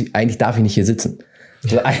 eigentlich darf ich nicht hier sitzen.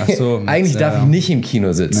 Also eigentlich darf ich nicht im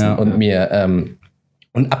Kino sitzen und mir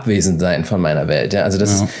und abwesend sein von meiner Welt. Ja? Also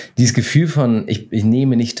das ist dieses Gefühl von, ich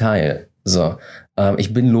nehme nicht teil. So,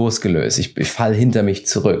 ich bin losgelöst, ich falle hinter mich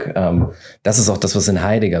zurück. Das ist auch das, was in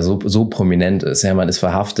Heidegger so prominent ist. Ja, man ist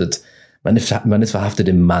verhaftet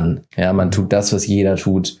im Mann. Ja, man tut das, was jeder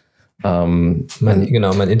tut. Man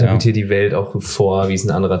interpretiert die Welt auch vor, wie es ein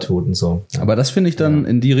anderer tut und so. Ja. Aber das finde ich dann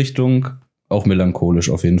in die Richtung auch melancholisch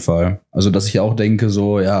auf jeden Fall. Also, dass ich auch denke,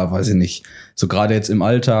 so, ja, weiß ich nicht, so gerade jetzt im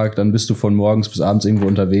Alltag, dann bist du von morgens bis abends irgendwo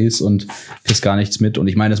unterwegs und kriegst gar nichts mit. Und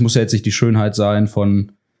ich meine, es muss ja jetzt nicht die Schönheit sein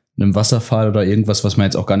von einem Wasserfall oder irgendwas, was man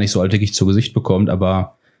jetzt auch gar nicht so alltäglich zu Gesicht bekommt,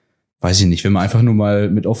 aber weiß ich nicht, wenn man einfach nur mal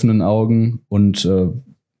mit offenen Augen und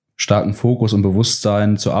starken Fokus und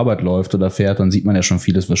Bewusstsein zur Arbeit läuft oder fährt, dann sieht man ja schon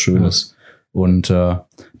vieles, was Schönes. Und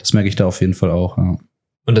das merke ich da auf jeden Fall auch, ja.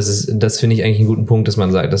 Und das finde ich eigentlich einen guten Punkt, dass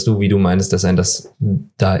man sagt, dass du, wie du meinst, dass ein das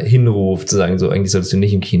da hinruft, zu sagen, so eigentlich solltest du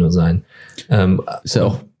nicht im Kino sein. Ist ja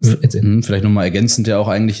auch vielleicht nochmal ergänzend ja auch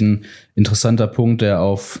eigentlich ein interessanter Punkt, der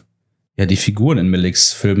auf die Figuren in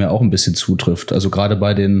Malicks Film ja auch ein bisschen zutrifft. Also gerade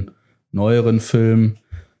bei den neueren Filmen,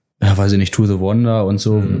 weiß ich nicht, To the Wonder und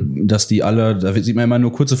so, dass die alle, da sieht man immer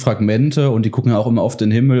nur kurze Fragmente und die gucken ja auch immer auf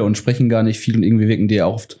den Himmel und sprechen gar nicht viel und irgendwie wirken die ja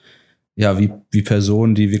auch oft wie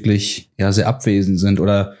Personen, die wirklich sehr abwesend sind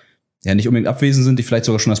oder nicht unbedingt abwesend sind, die vielleicht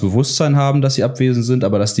sogar schon das Bewusstsein haben, dass sie abwesend sind,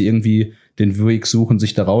 aber dass die irgendwie den Weg suchen,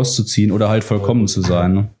 sich da rauszuziehen oder halt vollkommen zu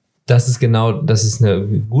sein. Ne? Das ist eine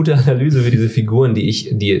gute Analyse für diese Figuren,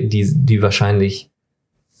 die wahrscheinlich,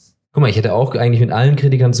 guck mal, ich hätte auch eigentlich mit allen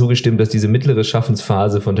Kritikern zugestimmt, dass diese mittlere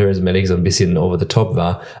Schaffensphase von Terrence Malick so ein bisschen over the top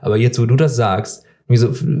war, aber jetzt, wo du das sagst,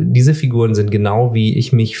 diese Figuren sind genau wie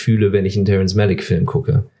ich mich fühle, wenn ich einen Terrence Malick Film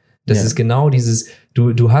gucke. Das ist genau dieses,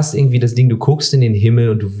 du hast irgendwie das Ding, du guckst in den Himmel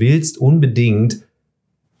und du willst unbedingt,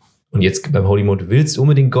 und jetzt beim Holy Mode, du willst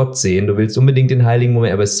unbedingt Gott sehen, du willst unbedingt den heiligen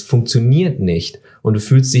Moment, aber es funktioniert nicht. Und du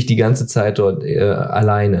fühlst dich die ganze Zeit dort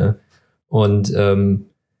alleine. Und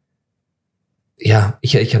ich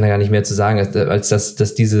kann da gar nicht mehr zu sagen, als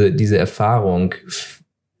dass diese Erfahrung,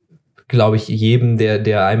 glaube ich, jedem,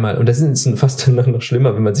 der einmal, und das ist fast noch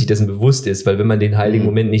schlimmer, wenn man sich dessen bewusst ist, weil wenn man den heiligen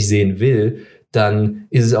Moment nicht sehen will, dann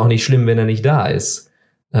ist es auch nicht schlimm, wenn er nicht da ist.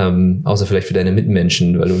 Außer vielleicht für deine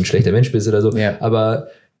Mitmenschen, weil du ein schlechter Mensch bist oder so. Ja. Aber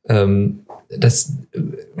das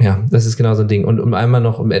ist genau so ein Ding. Und um einmal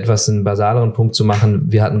noch etwas einen basaleren Punkt zu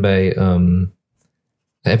machen, wir hatten bei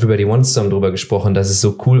Everybody Wants Some drüber gesprochen, dass es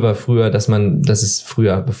so cool war früher,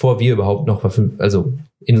 bevor wir überhaupt noch, also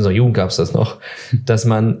in unserer Jugend gab es das noch, dass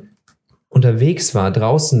man unterwegs war,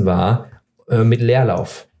 draußen war, mit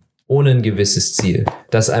Leerlauf. Ohne ein gewisses Ziel.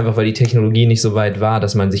 Das einfach, weil die Technologie nicht so weit war,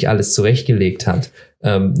 dass man sich alles zurechtgelegt hat.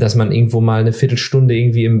 Dass man irgendwo mal eine Viertelstunde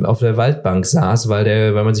irgendwie auf der Waldbank saß,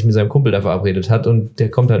 weil man sich mit seinem Kumpel da verabredet hat und der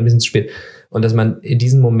kommt halt ein bisschen zu spät. Und dass man in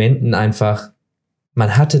diesen Momenten einfach,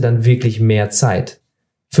 man hatte dann wirklich mehr Zeit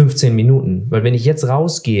 15 Minuten. Weil wenn ich jetzt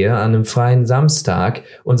rausgehe an einem freien Samstag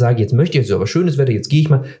und sage, jetzt möchte ich so, aber schönes Wetter, jetzt gehe ich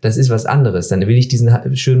mal, das ist was anderes. Dann will ich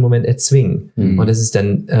diesen schönen Moment erzwingen. Und das ist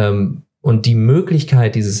dann, und die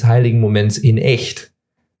Möglichkeit dieses heiligen Moments in echt,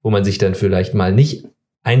 wo man sich dann vielleicht mal nicht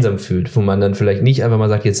einsam fühlt, wo man dann vielleicht nicht einfach mal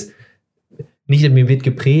sagt, jetzt, nicht mir wird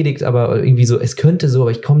gepredigt, aber irgendwie so, es könnte so,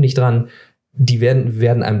 aber ich komme nicht dran. Die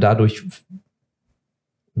werden einem dadurch,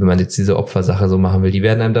 wenn man jetzt diese Opfersache so machen will, die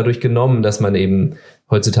werden einem dadurch genommen, dass man eben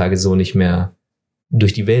heutzutage so nicht mehr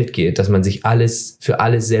durch die Welt geht, dass man sich für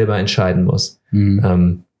alles selber entscheiden muss.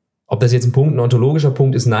 Ob das jetzt ein ontologischer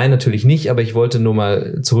Punkt ist, nein, natürlich nicht, aber ich wollte nur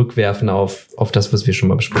mal zurückwerfen auf das, was wir schon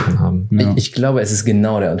mal besprochen haben. Ja. Ich glaube, es ist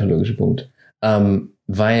genau der ontologische Punkt.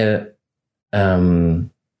 Weil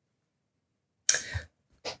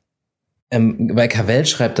Cavell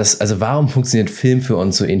schreibt, dass, also warum funktioniert Film für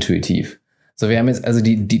uns so intuitiv? So, wir haben jetzt, also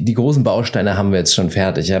die großen Bausteine haben wir jetzt schon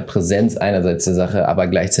fertig. Ja, Präsenz einerseits der Sache, aber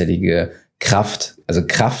gleichzeitige Kraft,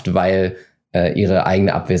 weil ihre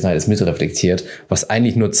eigene Abwesenheit ist mitreflektiert, was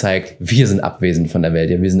eigentlich nur zeigt, wir sind abwesend von der Welt,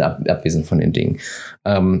 ja, wir sind abwesend von den Dingen.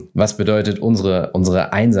 Was bedeutet,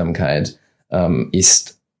 unsere Einsamkeit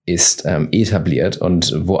ist etabliert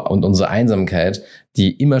und unsere Einsamkeit,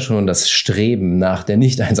 die immer schon das Streben nach der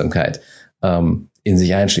Nicht-Einsamkeit in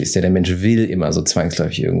sich einschließt. Ja, der Mensch will immer so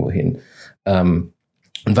zwangsläufig irgendwo hin. Und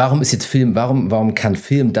warum ist jetzt Film, warum kann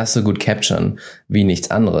Film das so gut capturen wie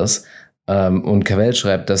nichts anderes? Und Cavell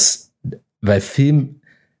schreibt, dass weil Film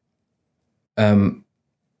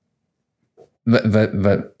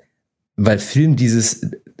weil Film dieses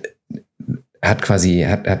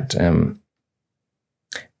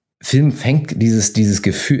Film fängt dieses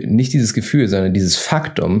Gefühl, nicht dieses Gefühl, sondern dieses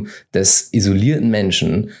Faktum des isolierten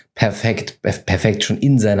Menschen perfekt schon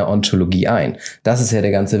in seiner Ontologie ein. Das ist ja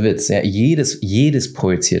der ganze Witz. Ja, jedes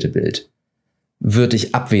projizierte Bild wird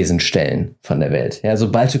dich abwesend stellen von der Welt. Ja,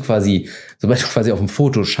 sobald du quasi auf ein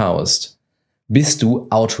Foto schaust, bist du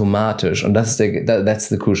automatisch, und that's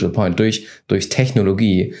the crucial point, durch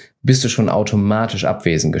Technologie bist du schon automatisch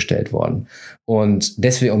abwesend gestellt worden. Und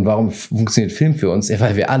deswegen, und warum funktioniert Film für uns? Ja,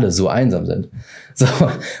 weil wir alle so einsam sind. So,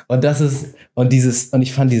 und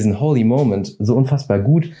ich fand diesen Holy Moment so unfassbar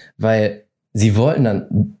gut, weil sie wollten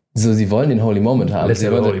den Holy Moment haben. Let's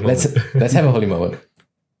have a Holy Moment.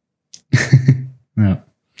 Ja.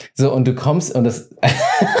 So, und du kommst, und das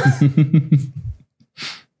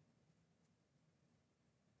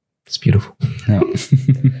It's beautiful. Ja.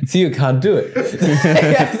 See, you can't do it.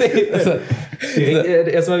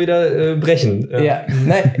 Erstmal wieder brechen. Ja,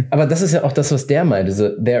 nein, aber das ist ja auch das, was der meinte. So,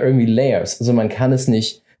 there are irgendwie layers. Also man kann es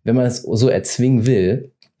nicht, wenn man es so erzwingen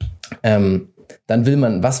will, dann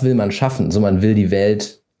was will man schaffen? So, man will die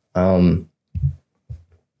Welt, warum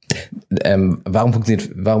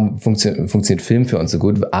funktioniert Film für uns so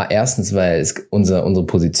gut? Erstens, weil es unsere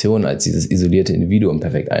Position als dieses isolierte Individuum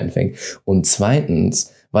perfekt einfängt. Und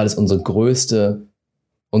zweitens, weil es unsere größte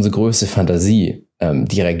Fantasie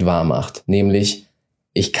direkt wahr macht. Nämlich,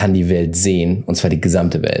 ich kann die Welt sehen, und zwar die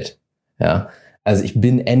gesamte Welt. Ja? Also ich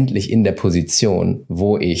bin endlich in der Position,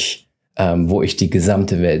 wo ich die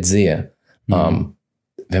gesamte Welt sehe. Wenn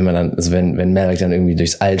Malik dann irgendwie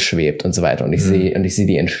durchs All schwebt und so weiter, und ich sehe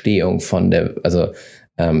die Entstehung von The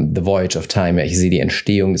Voyage of Time, ja, ich sehe die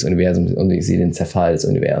Entstehung des Universums und ich sehe den Zerfall des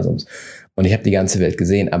Universums. Und ich habe die ganze Welt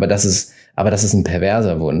gesehen, aber das ist ein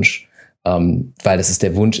perverser Wunsch, weil das ist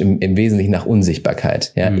der Wunsch im Wesentlichen nach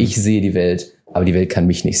Unsichtbarkeit. Ja? Ich sehe die Welt, aber die Welt kann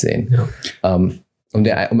mich nicht sehen. Ja. Um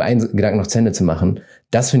einen Gedanken noch zu Ende zu machen,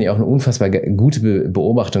 das finde ich auch eine unfassbar gute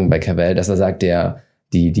Beobachtung bei Cavell, dass er sagt,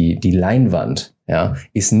 die Leinwand, ja,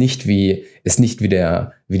 ist nicht wie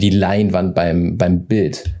die Leinwand beim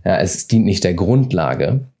Bild. Ja, es dient nicht der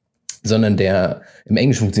Grundlage, sondern im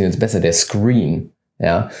Englischen funktioniert es besser, der Screen.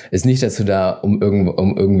 Ja, ist nicht dazu da, um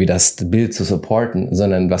irgendwie das Bild zu supporten,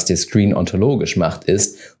 sondern was der Screen ontologisch macht,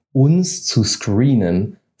 ist, uns zu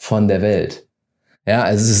screenen von der Welt. Ja,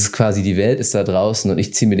 also es ist quasi, die Welt ist da draußen und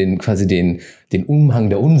ich ziehe mir den Umhang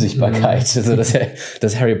der Unsichtbarkeit, also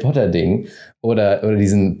das Harry Potter Ding oder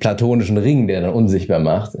diesen platonischen Ring, der dann unsichtbar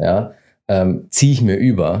macht, ja, ziehe ich mir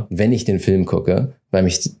über, wenn ich den Film gucke, weil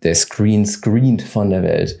mich der Screen screent von der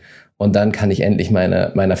Welt. Und dann kann ich endlich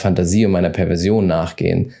meiner Fantasie und meiner Perversion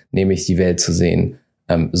nachgehen, nämlich die Welt zu sehen,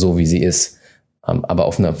 so wie sie ist, aber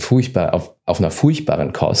auf einer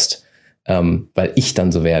furchtbaren Kost, weil ich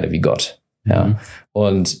dann so werde wie Gott. Ja.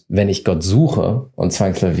 Und wenn ich Gott suche und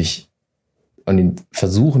zwangsläufig und ihn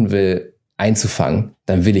versuchen will einzufangen,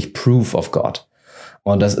 dann will ich Proof of God.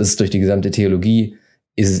 Und das ist durch die gesamte Theologie,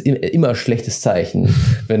 ist es immer ein schlechtes Zeichen,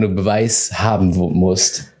 wenn du Beweis haben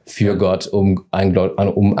musst für Gott, um an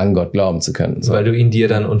Gott glauben zu können. So. Weil du ihn dir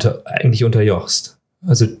dann eigentlich unterjochst.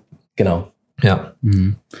 Also, Genau. ja.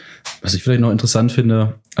 Was ich vielleicht noch interessant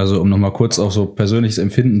finde, also um nochmal kurz auf so persönliches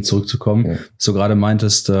Empfinden zurückzukommen, was du gerade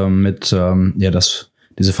meintest,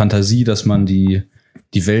 diese Fantasie, dass man die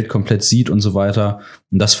Welt komplett sieht und so weiter.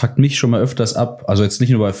 Und das fuckt mich schon mal öfters ab. Also jetzt nicht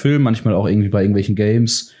nur bei Filmen, manchmal auch irgendwie bei irgendwelchen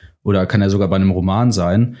Games oder kann ja sogar bei einem Roman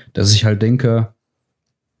sein, dass ich halt denke,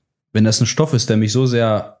 wenn das ein Stoff ist, der mich so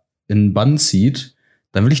sehr in den Bann zieht,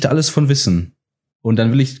 dann will ich da alles von wissen. Und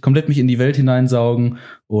dann will ich komplett mich in die Welt hineinsaugen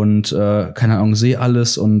und, keine Ahnung, sehe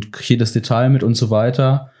alles und kriege jedes Detail mit und so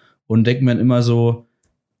weiter. Und denke mir dann immer so,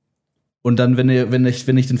 und dann, wenn ich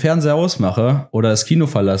den Fernseher ausmache oder das Kino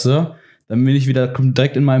verlasse, dann bin ich wieder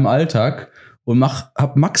direkt in meinem Alltag und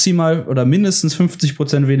hab maximal oder mindestens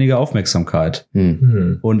 50% weniger Aufmerksamkeit.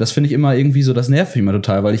 Und das finde ich immer irgendwie so, das nervt mich immer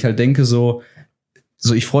total, weil ich halt denke so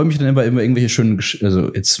ich freue mich dann immer irgendwelche schönen, also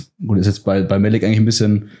ist jetzt bei Malik eigentlich ein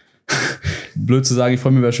bisschen blöd zu sagen, ich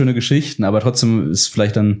freue mich über schöne Geschichten, aber trotzdem ist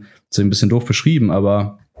vielleicht dann so ein bisschen doof beschrieben,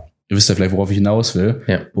 aber ihr wisst ja vielleicht, worauf ich hinaus will.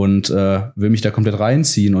 Ja. Und will mich da komplett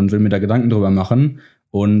reinziehen und will mir da Gedanken drüber machen.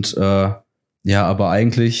 Und aber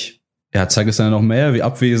eigentlich zeigt es dann noch mehr, wie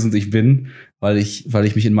abwesend ich bin, weil ich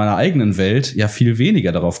mich in meiner eigenen Welt ja viel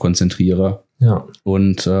weniger darauf konzentriere. Ja.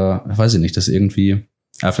 Und weiß ich nicht, das irgendwie,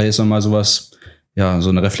 vielleicht ist noch mal sowas, so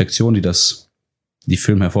eine Reflexion, die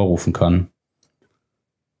Film hervorrufen kann.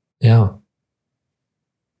 Ja.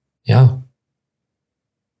 Ja.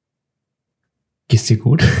 Geht's dir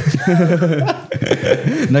gut?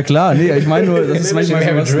 Na klar, nee, ich meine nur, das ist manchmal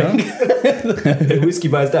so was, ne? Der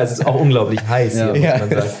Whisky-Bar ist da, es ist auch unglaublich heiß hier, muss man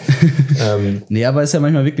sagen. Nee, aber ist ja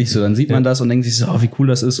manchmal wirklich so, dann sieht man das und denkt sich so, wie cool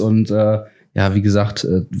das ist und wie gesagt,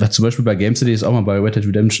 zum Beispiel bei GameCity ist auch mal bei Red Dead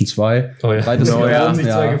Redemption 2. Oh ja, haben sich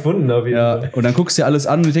zwei gefunden auf jeden Fall. Und dann guckst du dir alles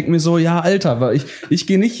an und ich denke mir so, Alter, weil ich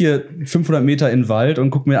gehe nicht hier 500 Meter in den Wald und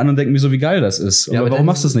guck mir an und denke mir so, wie geil das ist. Ja, aber warum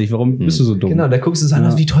machst du das nicht? Warum bist du so dumm? Genau, da guckst du es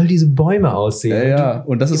an, wie toll diese Bäume aussehen. Ja,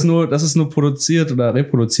 und das ist nur produziert oder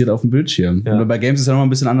reproduziert auf dem Bildschirm. Ja. Und bei Games ist es ja noch mal ein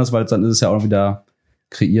bisschen anders, weil dann ist es ja auch wieder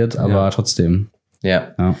kreiert, aber trotzdem.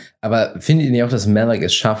 Ja. Aber findet ihr nicht auch, dass Malik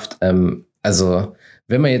es schafft,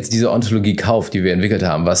 wenn man jetzt diese Ontologie kauft, die wir entwickelt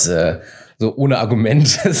haben, was so ohne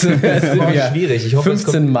Argument, das ist schwierig. Ich hoffe,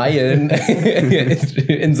 15 Meilen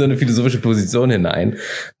in so eine philosophische Position hinein.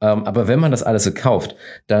 Aber wenn man das alles so kauft,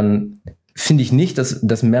 dann finde ich nicht,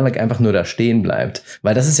 dass Malik einfach nur da stehen bleibt.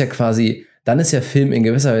 Weil das ist ja quasi, dann ist ja Film in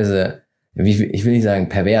gewisser Weise, ich will nicht sagen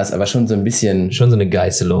pervers, aber schon so ein bisschen... Schon so eine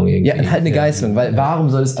Geißelung irgendwie. Ja, halt eine Geißelung, weil warum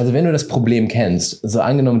soll es, also wenn du das Problem kennst, so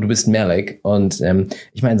angenommen, du bist Malik und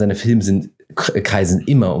ich meine, seine Filme kreisen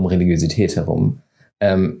immer um Religiosität herum.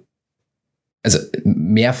 Also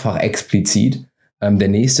mehrfach explizit. Der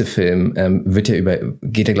nächste Film geht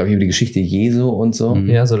ja, glaube ich, über die Geschichte Jesu und so.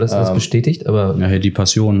 Ja, so das ist bestätigt, aber... Ja, die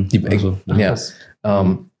Passion.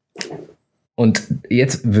 Und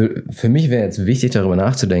jetzt, für mich wäre jetzt wichtig, darüber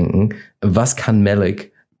nachzudenken, was kann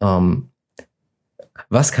Malik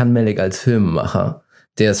als Filmemacher,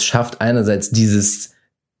 der es schafft, einerseits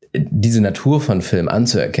diese Natur von Film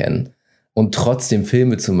anzuerkennen und trotzdem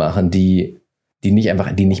Filme zu machen, die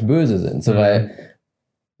nicht böse sind. So, weil,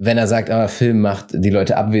 wenn er sagt, Film macht die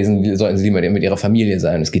Leute abwesend, sollten sie lieber mit ihrer Familie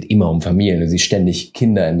sein. Es geht immer um Familien. Du siehst ständig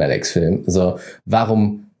Kinder in Maliks Film. So,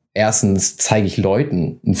 warum erstens zeige ich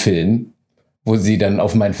Leuten einen Film, wo sie dann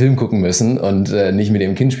auf meinen Film gucken müssen und nicht mit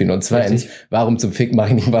dem Kind spielen. Und zweitens, warum zum Fick mache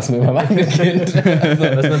ich nicht was mit meinem eigenen Kind?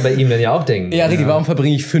 Was man bei ihm dann ja auch denkt. Ja, richtig, warum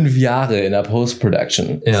verbringe ich 5 Jahre in der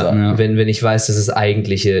Post-Production? Ja, wenn ich weiß, dass das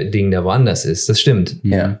eigentliche Ding da woanders ist. Das stimmt.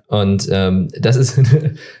 Ja. Und das ist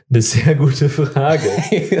eine sehr gute Frage,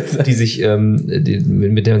 die sich,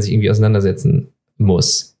 mit der man sich irgendwie auseinandersetzen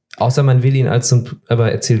muss. Außer man will ihn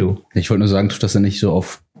aber erzähl du. Ich wollte nur sagen, trifft das ja nicht so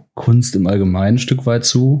auf Kunst im Allgemeinen ein Stück weit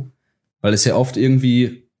zu? Weil es ja oft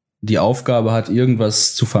irgendwie die Aufgabe hat,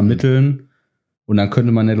 irgendwas zu vermitteln. Und dann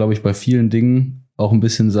könnte man ja, glaube ich, bei vielen Dingen auch ein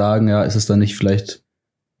bisschen sagen, ist es dann nicht vielleicht,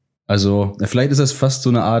 vielleicht ist das fast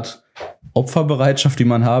so eine Art Opferbereitschaft, die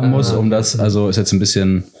man haben muss, um das, ist jetzt ein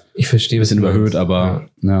bisschen, ich verstehe, ein bisschen überhöht, aber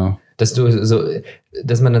ja.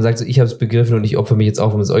 Dass man dann sagt, so, ich habe es begriffen und ich opfer mich jetzt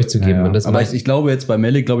auf, um es euch zu geben. Ja. Und das aber ich glaube jetzt bei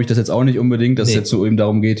Malik, das jetzt auch nicht unbedingt, dass es jetzt so eben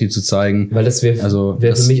darum geht, hier zu zeigen. Weil das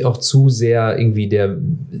wäre für mich auch zu sehr irgendwie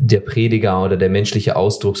der Prediger oder der menschliche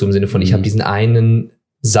Ausdruck, so im Sinne von, ich habe diesen einen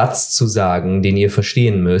Satz zu sagen, den ihr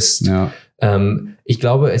verstehen müsst. Ja. Ich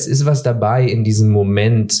glaube, es ist was dabei, in diesem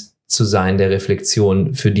Moment zu sein, der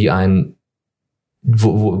Reflexion, für die einen,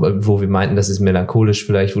 wo wir meinten, das ist melancholisch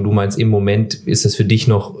vielleicht, wo du meinst, im Moment ist das für dich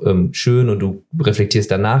noch schön und du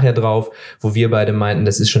reflektierst dann nachher drauf, wo wir beide meinten,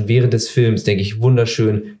 das ist schon während des Films, denke ich,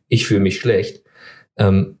 wunderschön, ich fühle mich schlecht.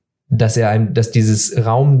 Dass dieses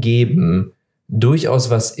Raum geben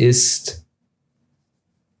durchaus was ist,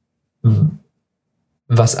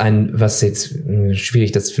 was jetzt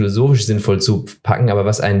schwierig, das philosophisch sinnvoll zu packen, aber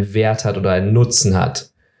was einen Wert hat oder einen Nutzen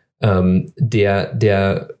hat,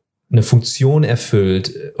 der eine Funktion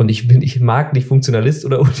erfüllt. Und ich mag nicht Funktionalist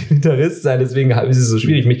oder Utilitarist sein, deswegen ist es so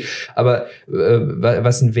schwierig, aber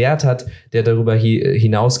was einen Wert hat, der darüber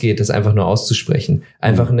hinausgeht, das einfach nur auszusprechen.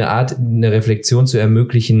 Einfach eine Reflexion zu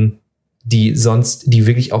ermöglichen, die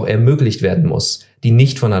wirklich auch ermöglicht werden muss, die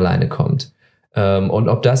nicht von alleine kommt. Und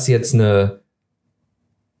ob das jetzt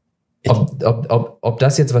ob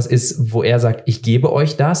das jetzt was ist, wo er sagt, ich gebe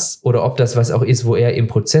euch das, oder ob das was auch ist, wo er im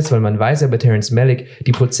Prozess, weil man weiß ja bei Terrence Malick,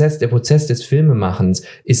 der Prozess des Filmemachens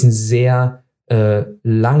ist ein sehr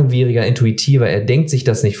langwieriger, intuitiver, er denkt sich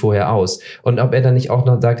das nicht vorher aus. Und ob er dann nicht auch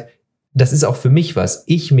noch sagt, das ist auch für mich was,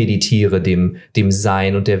 ich meditiere dem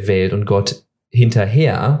Sein und der Welt und Gott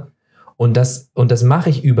hinterher, und das mache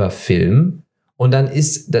ich über Film. Und dann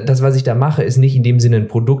ist das, was ich da mache, ist nicht in dem Sinne ein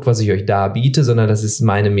Produkt, was ich euch darbiete, sondern das ist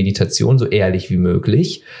meine Meditation, so ehrlich wie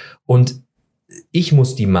möglich. Und ich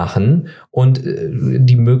muss die machen, und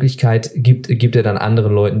die Möglichkeit gibt er dann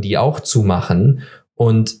anderen Leuten, die auch zu machen.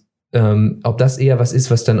 Und ob das eher was ist,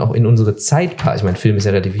 was dann auch in unsere Zeit passt. Ich meine, Film ist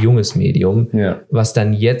ja ein relativ junges Medium, was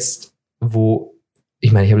dann jetzt, ich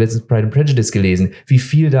habe letztens Pride and Prejudice gelesen, wie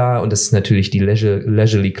viel da, und das ist natürlich die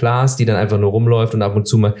Leisurely Class, die dann einfach nur rumläuft und ab und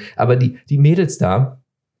zu mal, aber die Mädels da,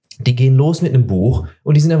 die gehen los mit einem Buch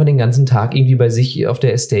und die sind einfach den ganzen Tag irgendwie bei sich auf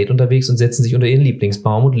der Estate unterwegs und setzen sich unter ihren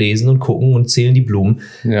Lieblingsbaum und lesen und gucken und zählen die Blumen.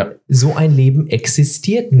 Ja. So ein Leben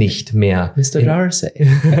existiert nicht mehr. Mr. Darcy.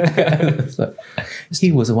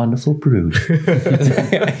 He was a wonderful brood.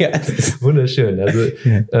 Wunderschön. Also,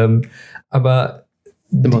 aber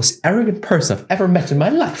the most arrogant person I've ever met in my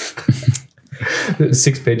life.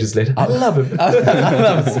 6 pages later. I love him. I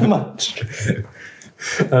love him so much.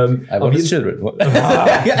 I want his children.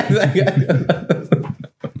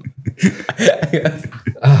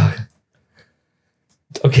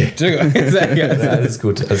 Okay. Alles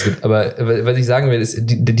gut. Aber was ich sagen will, ist,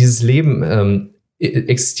 dieses Leben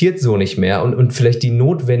existiert so nicht mehr, und vielleicht die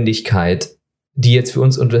Notwendigkeit, die jetzt für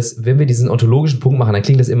uns, und wenn wir diesen ontologischen Punkt machen, dann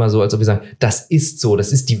klingt das immer so, als ob wir sagen, das ist so,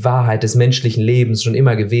 das ist die Wahrheit des menschlichen Lebens schon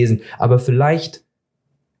immer gewesen, aber vielleicht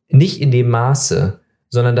nicht in dem Maße,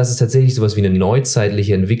 sondern dass es tatsächlich sowas wie eine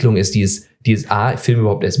neuzeitliche Entwicklung ist, die es Film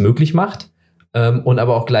überhaupt erst möglich macht, und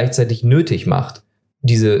aber auch gleichzeitig nötig macht,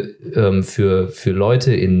 diese für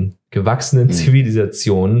Leute in gewachsenen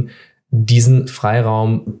Zivilisationen diesen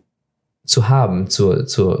Freiraum zu haben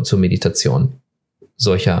zur Meditation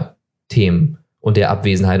solcher Themen und der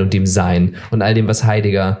Abwesenheit und dem Sein und all dem, was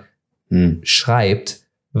Heidegger schreibt,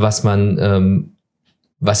 was man,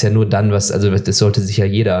 was ja nur dann also das sollte sich ja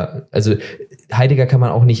jeder, also Heidegger kann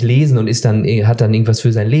man auch nicht lesen und hat dann irgendwas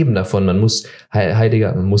für sein Leben davon. Man muss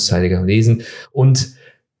Heidegger lesen und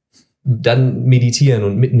dann meditieren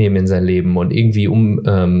und mitnehmen in sein Leben und irgendwie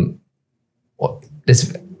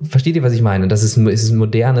versteht ihr, was ich meine? Dass es ein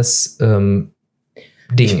modernes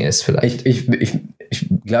Ding ist vielleicht. Ich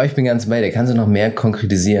glaube, ich bin ganz bei dir. Kannst du noch mehr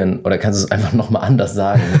konkretisieren oder kannst du es einfach nochmal anders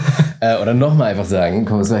sagen? Oder nochmal einfach sagen,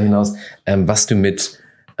 komm, es gleich hinaus, was du mit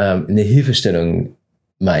eine Hilfestellung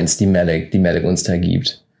meinst, die Malick uns da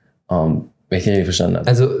gibt. Wenn ich den richtig verstanden habe.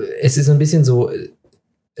 Also es ist ein bisschen so,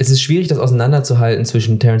 es ist schwierig, das auseinanderzuhalten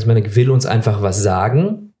zwischen Terrence Malick will uns einfach was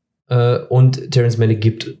sagen und Terrence Malick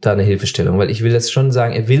gibt da eine Hilfestellung. Weil ich will das schon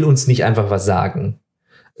sagen, er will uns nicht einfach was sagen,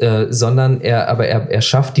 sondern er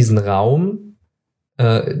schafft diesen Raum,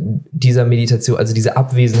 dieser Meditation, also diese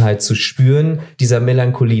Abwesenheit zu spüren, dieser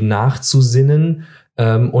Melancholie nachzusinnen,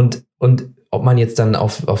 und ob man jetzt dann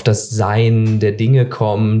auf das Sein der Dinge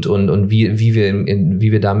kommt und wie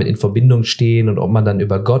wir damit in Verbindung stehen und ob man dann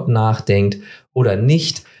über Gott nachdenkt oder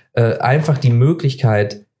nicht, einfach die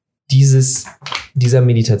Möglichkeit dieser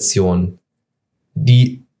Meditation,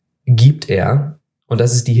 die gibt er, und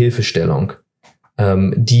das ist die Hilfestellung,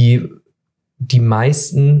 die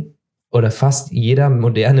meisten oder fast jeder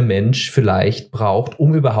moderne Mensch vielleicht braucht,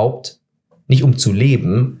 um überhaupt, nicht um zu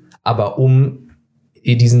leben, aber um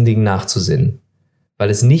diesen Dingen nachzusinnen. Weil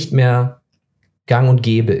es nicht mehr gang und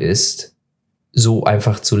gäbe ist, so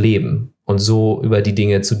einfach zu leben und so über die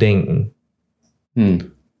Dinge zu denken.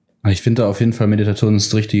 Ich finde da auf jeden Fall Meditation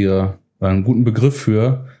ist ein guten Begriff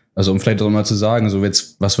für, also um vielleicht auch mal zu sagen, so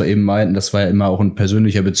jetzt, was wir eben meinten, das war ja immer auch ein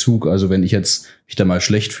persönlicher Bezug. Also wenn ich jetzt mich da mal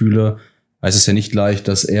schlecht fühle, heißt es ja nicht gleich,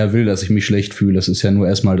 dass er will, dass ich mich schlecht fühle. Das ist ja nur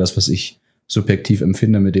erstmal das, was ich subjektiv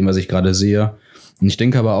empfinde mit dem, was ich gerade sehe. Und ich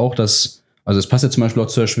denke aber auch, dass, also es passt ja zum Beispiel auch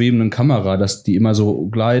zur schwebenden Kamera, dass die immer so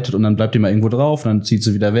gleitet und dann bleibt die mal irgendwo drauf und dann zieht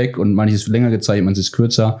sie wieder weg und manches ist länger gezeigt, manches ist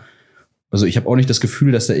kürzer. Also ich habe auch nicht das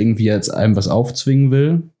Gefühl, dass er irgendwie jetzt einem was aufzwingen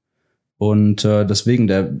will. Und deswegen,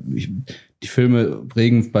 die Filme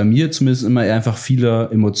regen bei mir zumindest immer eher einfach viele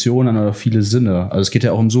Emotionen oder viele Sinne. Also es geht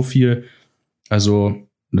ja auch um so viel, also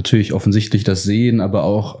natürlich offensichtlich das Sehen, aber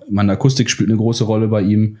auch, meine Akustik spielt eine große Rolle bei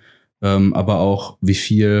ihm, aber auch wie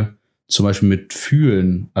viel zum Beispiel mit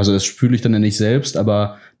Fühlen. Also das fühle ich dann ja nicht selbst,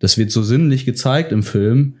 aber das wird so sinnlich gezeigt im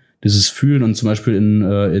Film, dieses Fühlen. Und zum Beispiel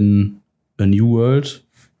in A New World,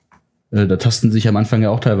 da tasten sich am Anfang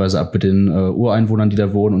ja auch teilweise ab mit den Ureinwohnern, die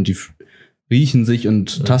da wohnen, und die riechen sich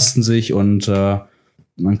und tasten sich, und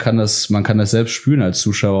man kann das selbst spüren als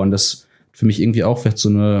Zuschauer, und das für mich irgendwie auch vielleicht so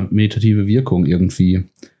eine meditative Wirkung irgendwie,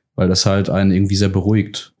 weil das halt einen irgendwie sehr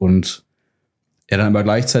beruhigt. Und er dann aber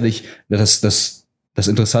gleichzeitig, das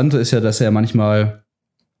Interessante ist ja, dass er manchmal,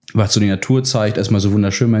 was so die Natur zeigt, erstmal so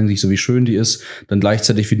wunderschön, man sieht so, wie schön die ist, dann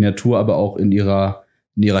gleichzeitig wird die Natur aber auch in ihrer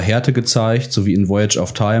Härte gezeigt, so wie in Voyage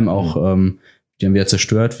of Time auch, die dann wieder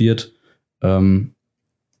zerstört wird.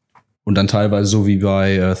 Und dann teilweise so wie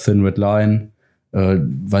bei Thin Red Line,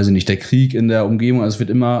 weiß ich nicht, der Krieg in der Umgebung, also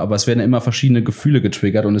es werden immer verschiedene Gefühle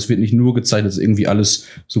getriggert, und es wird nicht nur gezeigt, es ist irgendwie alles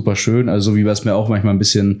super schön, also so wie was mir auch manchmal ein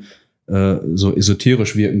bisschen so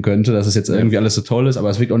esoterisch wirken könnte, dass es jetzt irgendwie alles so toll ist, aber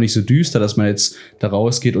es wirkt auch nicht so düster, dass man jetzt da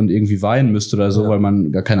rausgeht und irgendwie weinen müsste oder so, weil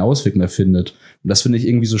man gar keinen Ausweg mehr findet. Und das finde ich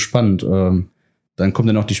irgendwie so spannend. Dann kommt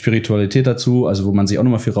dann noch die Spiritualität dazu, also wo man sich auch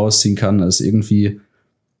nochmal viel rausziehen kann. Das ist irgendwie,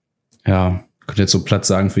 ja, ich könnte jetzt so platt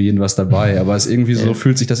sagen, für jeden was dabei, aber es irgendwie so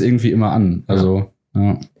fühlt sich das irgendwie immer an. Also,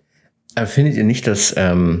 ja. Aber findet ihr nicht, dass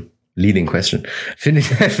Leading Question,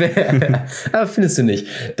 aber findest du nicht,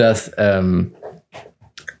 dass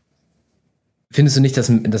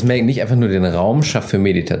dass Malik nicht einfach nur den Raum schafft für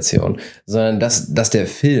Meditation, sondern dass der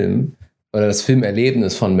Film oder das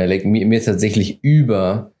Filmerlebnis von Malik mir tatsächlich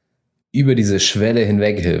über diese Schwelle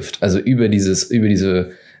hinweg hilft, also über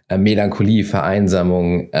diese Melancholie,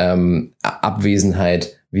 Vereinsamung,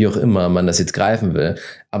 Abwesenheit, wie auch immer man das jetzt greifen will.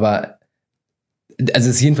 Aber also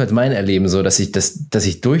es ist jedenfalls mein Erleben so, dass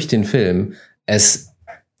ich durch den Film etwas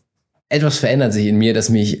verändert sich in mir, das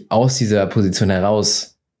mich aus dieser Position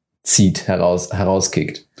herauskickt.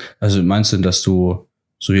 Also meinst du, dass du,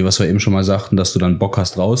 so wie was wir eben schon mal sagten, dass du dann Bock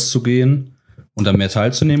hast, rauszugehen und dann mehr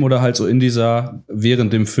teilzunehmen, oder halt so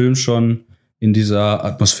während dem Film schon in dieser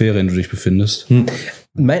Atmosphäre, in der du dich befindest?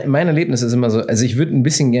 Mein Erlebnis ist immer so, also ich würde ein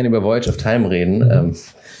bisschen gerne über Voyage of Time reden,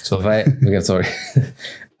 sorry.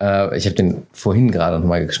 Ich habe den vorhin gerade noch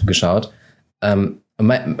mal geschaut.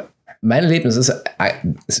 Mein Erlebnis ist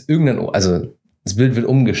also das Bild wird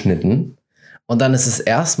umgeschnitten und dann ist es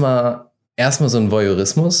erstmal so ein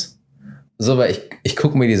Voyeurismus, so, weil ich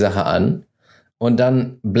gucke mir die Sache an. Und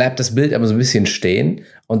dann bleibt das Bild aber so ein bisschen stehen.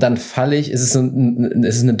 Und dann es ist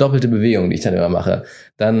eine doppelte Bewegung, die ich dann immer mache.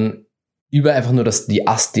 Dann über einfach nur die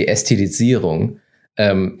Ästhetisierung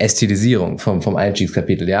vom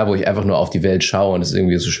Einstiegskapitel, ja, wo ich einfach nur auf die Welt schaue und es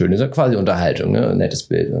irgendwie so schön ist. Quasi Unterhaltung, ne? Ein nettes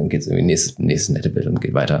Bild. Und dann geht es irgendwie nächstes nette Bild und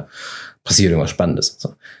geht weiter. Passiert irgendwas Spannendes.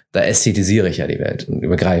 So. Da ästhetisiere ich ja die Welt und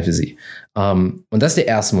übergreife sie. Und das ist der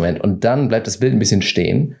erste Moment. Und dann bleibt das Bild ein bisschen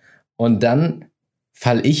stehen. Und dann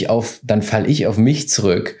fall ich auf mich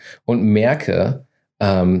zurück und merke,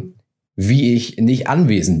 wie ich nicht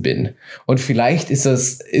anwesend bin. Und vielleicht ist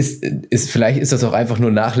das auch einfach nur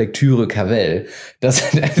nach Lektüre Cavell. Das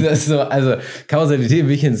so, also Kausalität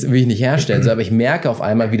will ich nicht herstellen, so, aber ich merke auf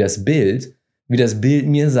einmal, wie das Bild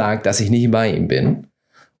mir sagt, dass ich nicht bei ihm bin.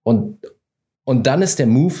 Und dann ist der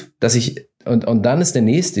Move, und dann ist der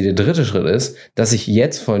dritte Schritt ist, dass ich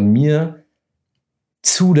jetzt von mir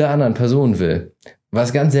zu der anderen Person will.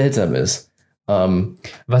 Was ganz seltsam ist.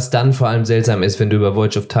 Was dann vor allem seltsam ist, wenn du über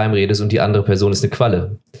Voyage of Time redest und die andere Person ist eine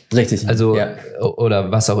Qualle. Richtig. Also, ja. Oder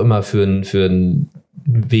was auch immer für ein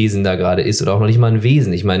Wesen da gerade ist, oder auch noch nicht mal ein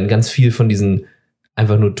Wesen. Ich meine, ganz viel von diesen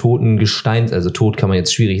einfach nur toten Gesteins, also tot kann man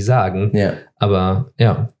jetzt schwierig sagen, aber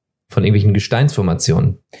ja, von irgendwelchen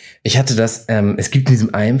Gesteinsformationen. Ich hatte das, es gibt in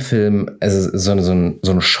diesem einen Film, also so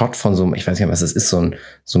ein Shot von so einem, ich weiß nicht, was das ist,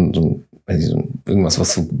 irgendwas,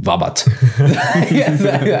 was so wabbert.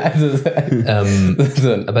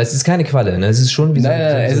 Aber es ist keine Qualle, ne? Es ist schon wie so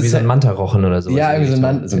ein Mantarochen oder so. Ja, irgendwie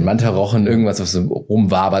so ein Mantarochen, irgendwas, was so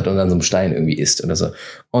rumwabert und dann so einem Stein irgendwie isst oder so.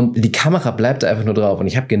 Und die Kamera bleibt da einfach nur drauf. Und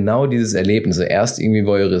ich habe genau dieses Erlebnis. So erst irgendwie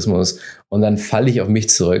Voyeurismus und dann falle ich auf mich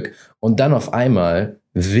zurück. Und dann auf einmal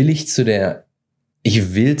will ich zu diesem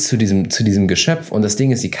Geschöpf. Und das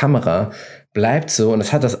Ding ist, die Kamera bleibt so und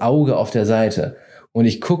es hat das Auge auf der Seite. Und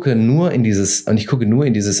ich gucke nur in dieses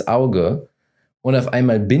Auge und auf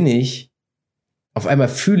einmal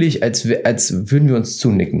fühle ich, als würden wir uns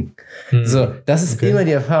zunicken. So, das ist immer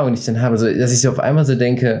die Erfahrung, die ich dann habe, so, dass ich so auf einmal so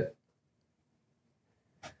denke,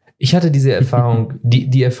 Ich hatte diese Erfahrung,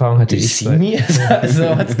 die Erfahrung hatte ich. Also,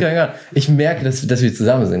 ich merke, dass wir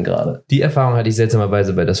zusammen sind gerade. Die Erfahrung hatte ich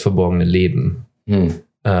seltsamerweise bei Das verborgene Leben.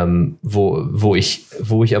 Wo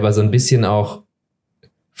ich aber so ein bisschen auch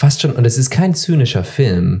fast schon, und es ist kein zynischer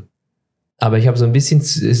Film, aber ich habe so ein bisschen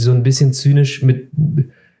zynisch mit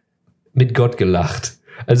Gott gelacht.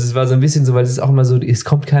 Also es war so ein bisschen so, weil es ist auch immer so, es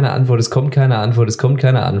kommt keine Antwort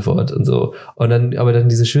und so. Und dann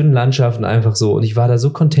diese schönen Landschaften einfach so. Und ich war da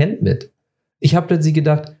so content mit. Ich habe plötzlich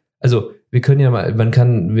gedacht, also wir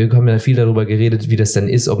haben ja viel darüber geredet, wie das dann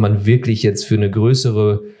ist, ob man wirklich jetzt für eine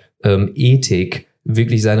größere Ethik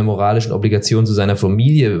wirklich seine moralischen Obligationen zu seiner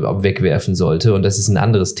Familie wegwerfen sollte. Und das ist ein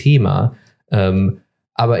anderes Thema.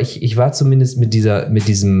 Aber ich war zumindest mit dieser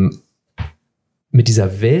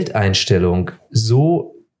Welteinstellung so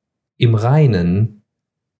im Reinen,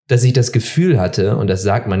 dass ich das Gefühl hatte, und das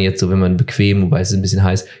sagt man jetzt so, wenn man bequem, wobei es ein bisschen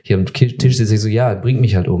heiß, hier am Tisch sitze ich so, ja, bringt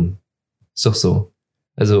mich halt um. Ist doch so.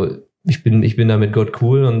 Also ich bin da mit Gott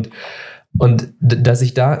cool und das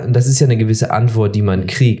ist ja eine gewisse Antwort, die man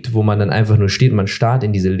kriegt, wo man dann einfach nur steht, man starrt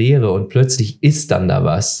in diese Leere und plötzlich ist dann da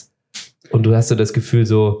was. Und du hast so das Gefühl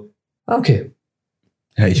so, okay.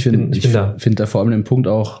 Ja, ich finde da vor allem den Punkt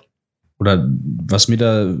auch, oder was ich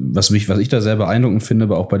da sehr beeindruckend finde,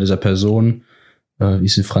 aber auch bei dieser Person, wie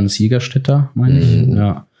ist sie, Franz Jägerstätter, meine ich?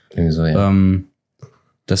 Ja. Irgendwie so, ja.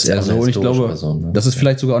 Dass er so, und ich glaube, Person, ne? Das ist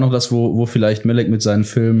vielleicht sogar auch noch das, wo vielleicht Malick mit seinen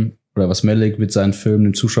Filmen, oder was Malick mit seinen Filmen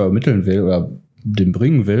dem Zuschauer ermitteln will, oder dem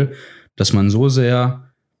bringen will, dass man so sehr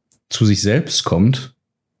zu sich selbst kommt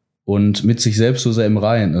und mit sich selbst so sehr im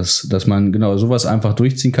Reinen ist, dass man genau sowas einfach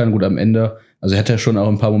durchziehen kann. Gut, am Ende, also er hat ja schon auch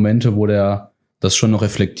ein paar Momente, wo der das schon noch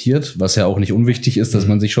reflektiert, was ja auch nicht unwichtig ist, dass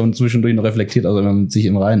man sich schon zwischendurch noch reflektiert, also wenn man mit sich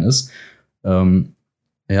im Reinen ist.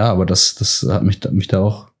 Ja, aber das hat mich da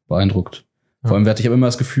auch beeindruckt. Ja. Vor allem ich habe immer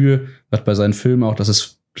das Gefühl, dass bei seinen Filmen auch, dass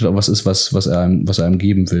es was ist, was er einem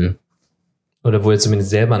geben will. Oder wo er zumindest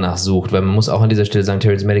selber nachsucht, weil man muss auch an dieser Stelle sagen,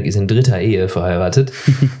 Terrence Malick ist in 3. Ehe verheiratet.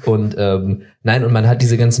 Und und man hat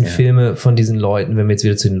diese ganzen Filme von diesen Leuten, wenn wir jetzt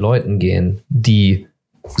wieder zu den Leuten gehen, die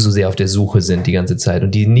so sehr auf der Suche sind die ganze Zeit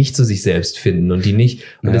und die nicht zu sich selbst finden und die nicht.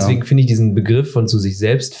 Und deswegen finde ich diesen Begriff von zu sich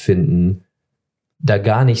selbst finden da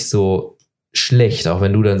gar nicht so schlecht, auch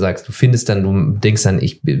wenn du dann sagst, du denkst dann,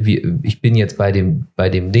 ich bin jetzt bei dem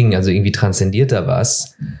Ding, also irgendwie transzendiert da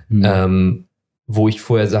was, wo ich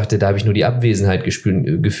vorher sagte, da habe ich nur die Abwesenheit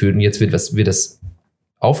gefühlt und jetzt wird das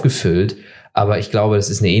aufgefüllt. Aber ich glaube,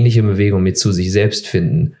 das ist eine ähnliche Bewegung mit zu sich selbst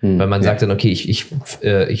finden, weil man sagt dann, okay,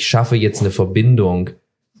 ich schaffe jetzt eine Verbindung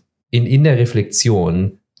in der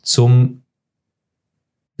Reflexion zum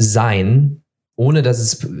Sein, ohne dass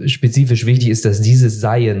es spezifisch wichtig ist, dass dieses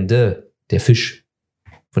Seiende, der Fisch,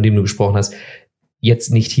 von dem du gesprochen hast,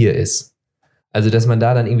 jetzt nicht hier ist. Also, dass man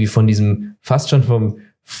da dann irgendwie von diesem, fast schon vom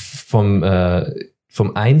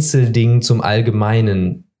Einzelding zum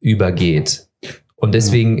Allgemeinen übergeht. Und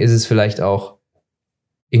deswegen ist es vielleicht auch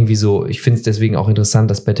irgendwie so, ich finde es deswegen auch interessant,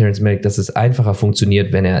 dass bei Terrence Malick, dass es einfacher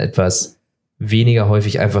funktioniert, wenn er etwas weniger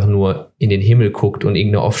häufig einfach nur in den Himmel guckt und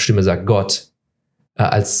irgendeine Off-Stimme sagt Gott,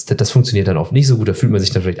 als das funktioniert dann oft nicht so gut, da fühlt man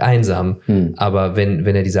sich dann vielleicht einsam. Aber wenn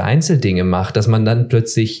er diese Einzeldinge macht, dass man dann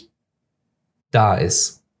plötzlich da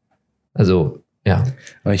ist. Also, ja.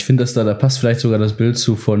 Aber ich finde, dass da passt vielleicht sogar das Bild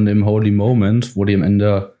zu von dem Holy Moment, wo die am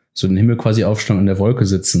Ende so den Himmel quasi aufstehen und in der Wolke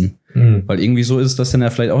sitzen. Weil irgendwie so ist das dann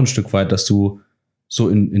ja vielleicht auch ein Stück weit, dass du so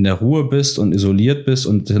in der Ruhe bist und isoliert bist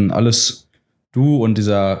und dann alles du und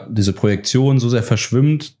diese Projektion so sehr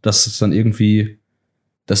verschwimmt, dass es dann irgendwie,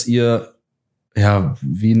 dass ihr ja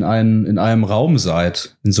wie in einem Raum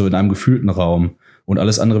seid, in einem gefühlten Raum und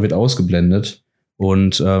alles andere wird ausgeblendet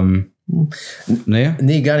und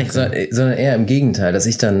Nee, gar nicht, sondern eher im Gegenteil,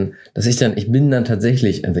 ich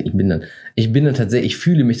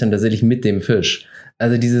fühle mich dann tatsächlich mit dem Fisch.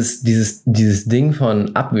 Also dieses Ding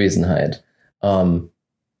von Abwesenheit, habe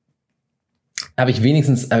ich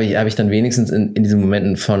dann wenigstens in diesen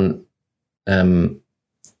Momenten von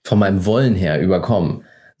meinem Wollen her überkommen.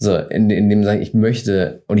 So, in dem sagen, ich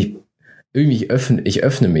möchte und ich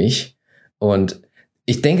öffne mich und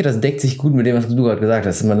ich denke, das deckt sich gut mit dem, was du gerade gesagt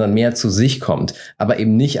hast, dass man dann mehr zu sich kommt, aber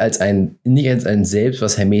eben nicht als ein Selbst,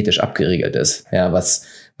 was hermetisch abgeriegelt ist, ja, was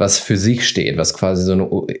für sich steht, was quasi so eine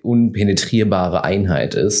unpenetrierbare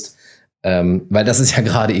Einheit ist, weil das ist ja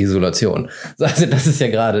gerade Isolation. Also das ist ja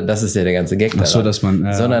der ganze Gag daran. Ach so, dass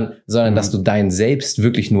man, sondern dass du dein Selbst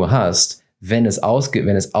wirklich nur hast, wenn es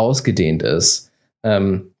ausgedehnt ist,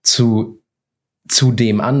 zu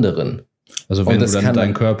dem anderen. Also wenn du dann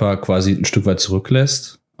deinen Körper quasi ein Stück weit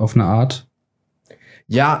zurücklässt, auf eine Art?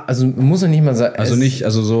 Ja, also muss man nicht mal sagen. Also nicht,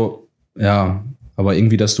 also so, ja, aber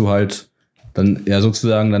irgendwie, dass du halt dann eher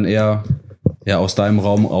sozusagen dann eher aus deinem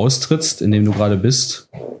Raum austrittst, in dem du gerade bist.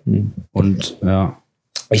 Und ja.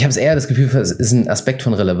 Ich habe eher das Gefühl, es ist ein Aspekt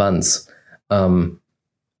von Relevanz,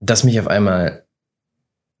 dass mich auf einmal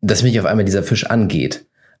dieser Fisch angeht.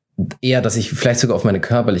 Eher, dass ich vielleicht sogar auf meine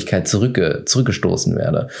Körperlichkeit zurückgestoßen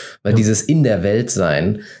werde. Weil dieses in der Welt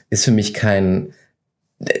sein ist für mich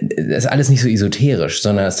das ist alles nicht so esoterisch,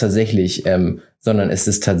 sondern es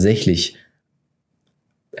ist tatsächlich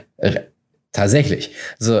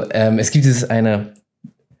so, es gibt dieses eine,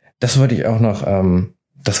 das wollte ich auch noch,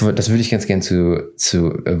 das würde ich ganz gern zu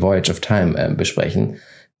A Voyage of Time besprechen,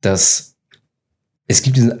 dass es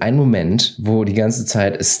gibt diesen einen Moment, wo die ganze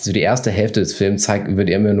Zeit, ist so die erste Hälfte des Films wird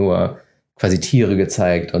immer nur quasi Tiere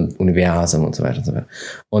gezeigt und Universum und so weiter und so weiter.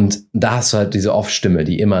 Und da hast du halt diese Off-Stimme,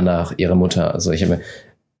 die immer nach ihrer Mutter, also ich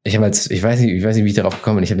weiß nicht, wie ich darauf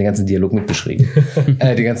gekommen bin, ich habe den ganzen Dialog mitgeschrieben,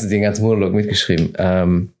 den ganzen Monolog mitgeschrieben.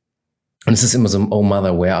 Und es ist immer so, oh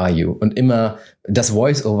Mother, where are you? Und immer, das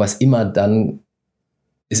Voice-Over ist immer dann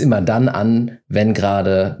an, wenn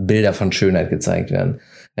gerade Bilder von Schönheit gezeigt werden.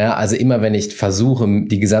 Ja, also immer, wenn ich versuche,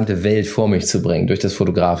 die gesamte Welt vor mich zu bringen, durch das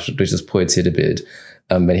fotografische, durch das projizierte Bild,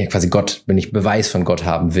 wenn ich Beweis von Gott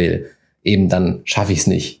haben will, eben dann schaffe ich es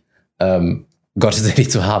nicht, Gott tatsächlich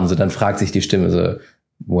zu haben. So, dann fragt sich die Stimme so,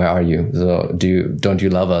 where are you? So, don't you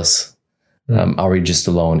love us? Are we just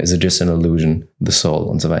alone? Is it just an illusion? The soul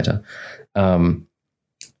und so weiter. Und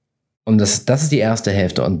das ist die erste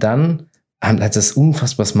Hälfte. Und dann hat es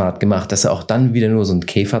unfassbar smart gemacht, dass er auch dann wieder nur so einen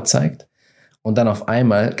Käfer zeigt. Und dann auf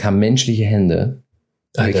einmal kamen menschliche Hände.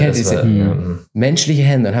 Menschliche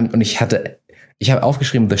Hände. Und ich habe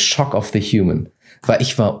aufgeschrieben, the shock of the human. Weil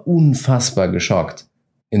ich war unfassbar geschockt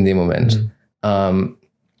in dem Moment. Und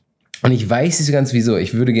ich weiß nicht so ganz wieso.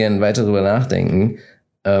 Ich würde gerne weiter darüber nachdenken.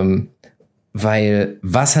 Weil,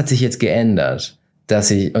 was hat sich jetzt geändert?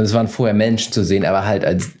 Und es waren vorher Menschen zu sehen, aber halt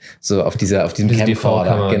als so auf diesem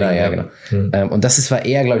Camcorder. Genau. Und das war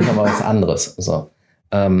eher, glaube ich, nochmal was anderes. So.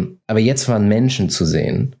 Aber jetzt waren Menschen zu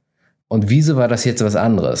sehen. Und wieso war das jetzt was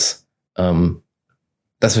anderes?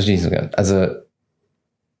 Das verstehe ich nicht so gern. Also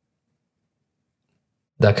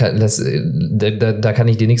da kann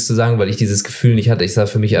ich dir nichts zu sagen, weil ich dieses Gefühl nicht hatte. Ich sah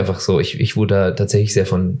für mich einfach so, ich wurde da tatsächlich sehr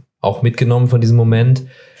auch mitgenommen von diesem Moment.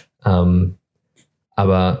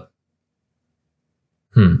 Aber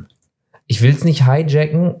ich will es nicht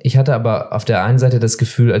hijacken. Ich hatte aber auf der einen Seite das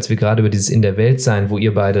Gefühl, als wir gerade über dieses In der Welt sein, wo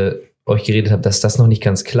ihr beide euch geredet habt, dass das noch nicht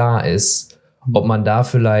ganz klar ist, ob man da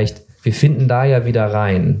vielleicht, wir finden da ja wieder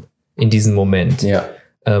rein in diesen Moment. Ja.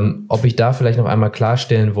 Ob ich da vielleicht noch einmal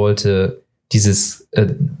klarstellen wollte,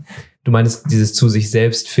 du meinst dieses zu sich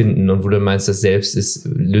selbst finden und wo du meinst, das Selbst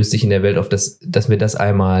löst sich in der Welt auf, dass wir das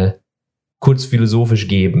einmal kurz philosophisch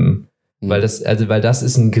geben. Weil das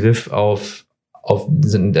ist ein Griff auf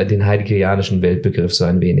den heideggerianischen Weltbegriff so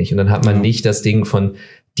ein wenig. Und dann hat man nicht das Ding von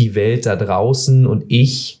die Welt da draußen und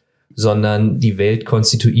ich, sondern die Welt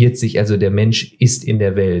konstituiert sich, also der Mensch ist in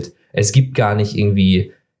der Welt. Es gibt gar nicht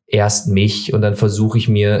irgendwie erst mich und dann versuche ich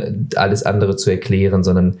mir alles andere zu erklären,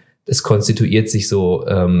 sondern es konstituiert sich so.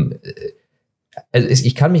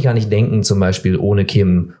 Ich kann mich gar nicht denken, zum Beispiel ohne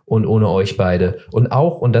Kim und ohne euch beide. Und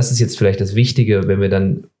das ist jetzt vielleicht das Wichtige, wenn wir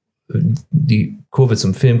dann die Kurve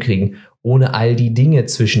zum Film kriegen, ohne all die Dinge,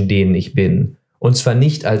 zwischen denen ich bin. Und zwar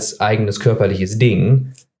nicht als eigenes körperliches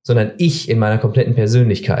Ding, sondern ich in meiner kompletten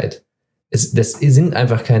Persönlichkeit. Das sind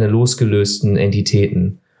einfach keine losgelösten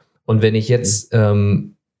Entitäten. Und wenn ich jetzt,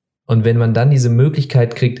 und wenn man dann diese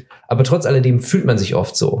Möglichkeit kriegt, aber trotz alledem fühlt man sich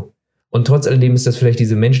oft so. Und trotz alledem ist das vielleicht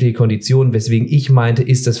diese menschliche Kondition, weswegen ich meinte,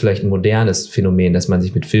 ist das vielleicht ein modernes Phänomen, dass man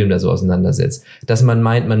sich mit Filmen da so auseinandersetzt. Dass man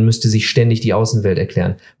meint, man müsste sich ständig die Außenwelt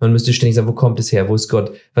erklären. Man müsste ständig sagen, wo kommt es her? Wo ist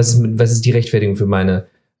Gott? Was ist die Rechtfertigung für mein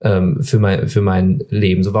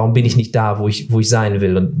Leben? So, warum bin ich nicht da, wo ich sein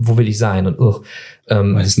will? Und wo will ich sein? Und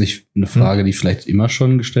das ist nicht eine Frage, die vielleicht immer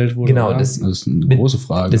schon gestellt wurde? Genau. Das ist eine große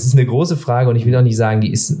Frage. Das ist eine große Frage und ich will auch nicht sagen,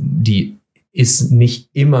 die ist nicht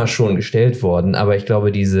immer schon gestellt worden, aber ich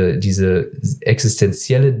glaube, diese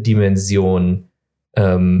existenzielle Dimension,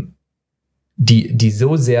 die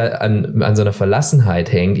so sehr an so einer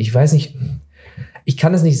Verlassenheit hängt, ich weiß nicht, ich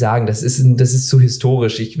kann es nicht sagen, das ist zu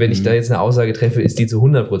historisch. Wenn ich da jetzt eine Aussage treffe, ist die zu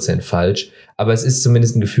 100% falsch, aber es ist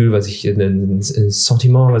zumindest ein Gefühl, ein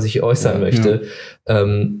Sentiment, was ich äußern möchte. Ja.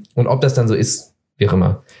 Und ob das dann so ist, wie auch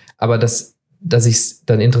immer. Aber dass ich es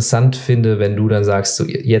dann interessant finde, wenn du dann sagst, so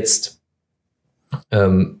jetzt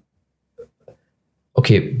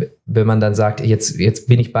okay, wenn man dann sagt, jetzt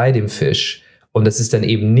bin ich bei dem Fisch und das ist dann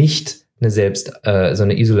eben nicht so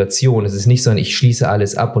eine Isolation, es ist nicht so ich schließe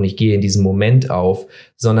alles ab und ich gehe in diesen Moment auf,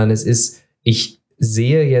 sondern es ist, ich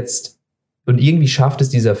sehe jetzt irgendwie schafft es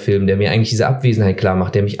dieser Film, der mir eigentlich diese Abwesenheit klar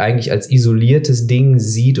macht, der mich eigentlich als isoliertes Ding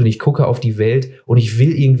sieht und ich gucke auf die Welt und ich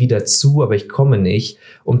will irgendwie dazu, aber ich komme nicht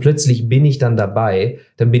und plötzlich bin ich dann dabei,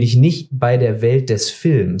 dann bin ich nicht bei der Welt des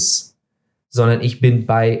Films, sondern ich bin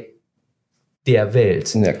bei der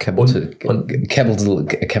Welt. Ja, Capital W. Capital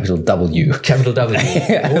W,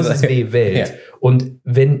 großes W, Welt. Ja. Und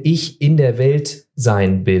wenn ich in der Welt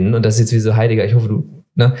sein bin, und das ist jetzt wie so Heidegger, ich hoffe, du,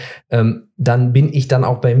 ne, dann bin ich dann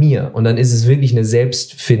auch bei mir. Und dann ist es wirklich eine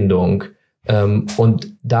Selbstfindung. Und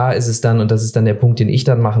da ist es dann, und das ist dann der Punkt, den ich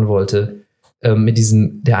dann machen wollte, mit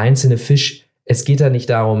diesem, der einzelne Fisch, es geht da nicht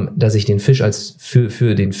darum, dass ich den Fisch als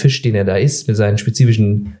für den Fisch, den er da ist, mit seinen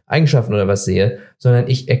spezifischen Eigenschaften oder was sehe, sondern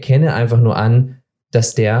ich erkenne einfach nur an,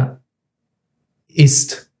 dass der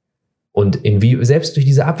ist. Und selbst durch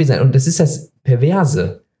diese Abwesenheit, und das ist das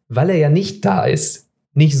Perverse, weil er ja nicht da ist,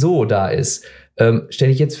 nicht so da ist,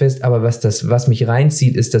 stelle ich jetzt fest, aber was mich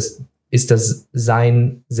reinzieht, ist das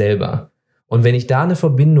Sein selber. Und wenn ich da eine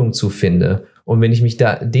Verbindung zu finde und wenn ich mich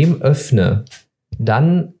da dem öffne,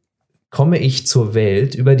 dann komme ich zur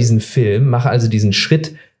Welt über diesen Film, mache also diesen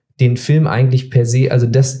Schritt, den Film eigentlich per se, also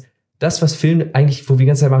das, was Film eigentlich, wo wir die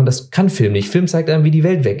ganze Zeit machen, das kann Film nicht. Film zeigt einem, wie die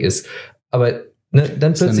Welt weg ist. Aber ne,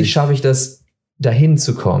 dann plötzlich schaffe ich das, dahin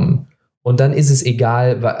zu kommen. Und dann ist es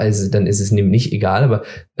egal, also dann ist es nicht egal, aber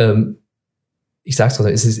ich sag's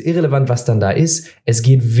trotzdem, es ist irrelevant, was dann da ist. Es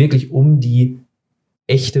geht wirklich um die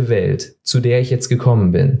echte Welt, zu der ich jetzt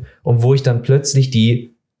gekommen bin. Und wo ich dann plötzlich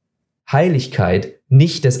die Heiligkeit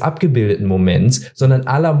nicht des abgebildeten Moments, sondern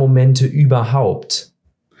aller Momente überhaupt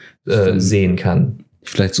sehen kann.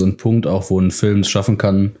 Vielleicht so ein Punkt auch, wo ein Film es schaffen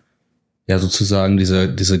kann, ja sozusagen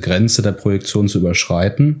diese Grenze der Projektion zu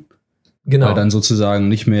überschreiten. Genau. Weil dann sozusagen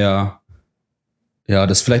nicht mehr, ja,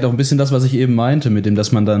 das ist vielleicht auch ein bisschen das, was ich eben meinte, mit dem,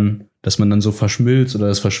 dass man dann so verschmilzt oder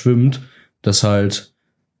es verschwimmt, dass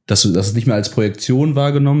es nicht mehr als Projektion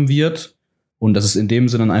wahrgenommen wird und dass es in dem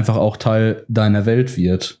Sinne dann einfach auch Teil deiner Welt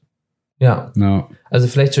wird. Ja. Also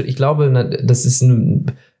vielleicht schon, ich glaube,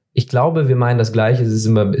 wir meinen das Gleiche. Es ist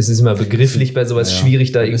immer begrifflich bei sowas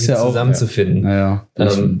schwierig, da irgendwie zusammenzufinden. Ja.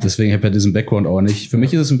 Deswegen habe ich ja diesen Background auch nicht. Für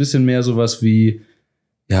mich ist es ein bisschen mehr sowas wie,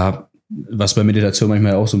 ja, was bei Meditation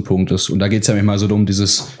manchmal auch so ein Punkt ist. Und da geht es ja manchmal so darum,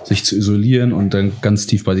 dieses sich zu isolieren und dann ganz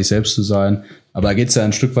tief bei sich selbst zu sein. Aber da geht es ja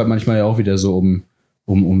ein Stück weit manchmal ja auch wieder so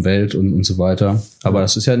um Welt und so weiter. Aber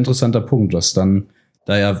das ist ja ein interessanter Punkt, dass dann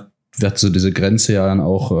da ja wird so diese Grenze ja dann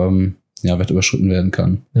auch wird überschritten werden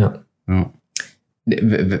kann. Ja.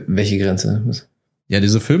 Welche Grenze? Ja,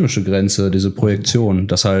 diese filmische Grenze, diese Projektion,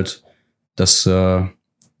 dass halt also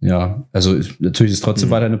natürlich ist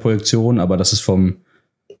trotzdem weiter eine Projektion, aber das ist vom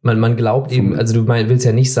Man glaubt eben, also du willst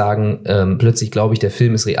ja nicht sagen, plötzlich glaube ich, der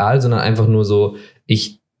Film ist real, sondern einfach nur so,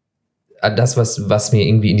 das, was mir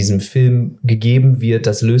irgendwie in diesem Film gegeben wird,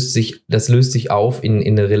 das löst sich auf in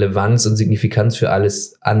eine Relevanz und Signifikanz für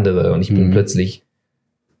alles andere. Und ich bin plötzlich,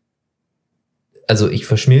 also ich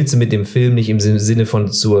verschmilze mit dem Film nicht im Sinne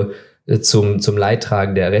von zum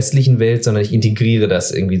Leidtragen der restlichen Welt, sondern ich integriere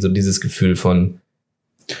das irgendwie, so dieses Gefühl von.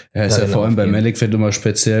 Ja, ist ja vor allem bei Malick vielleicht immer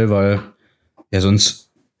speziell, weil ja sonst,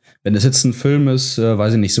 wenn das jetzt ein Film ist,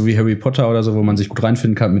 weiß ich nicht, so wie Harry Potter oder so, wo man sich gut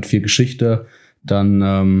reinfinden kann mit viel Geschichte,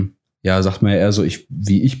 dann sagt man ja eher so,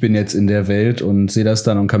 ich bin jetzt in der Welt und sehe das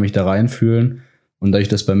dann und kann mich da reinfühlen. Und da ich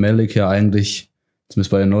das bei Malick ja eigentlich,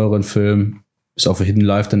 zumindest bei den neueren Filmen, bis auf Hidden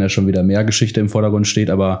Life dann ja schon wieder mehr Geschichte im Vordergrund steht,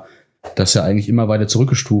 aber das ja eigentlich immer weiter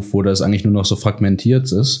zurückgestuft wurde, dass eigentlich nur noch so fragmentiert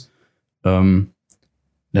ist.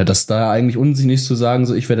 Dass da eigentlich unsinnig ist zu sagen,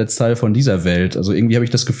 so ich werde jetzt Teil von dieser Welt. Also irgendwie habe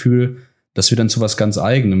ich das Gefühl, das wird dann zu was ganz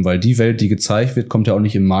Eigenem, weil die Welt, die gezeigt wird, kommt ja auch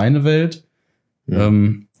nicht in meine Welt. Ja.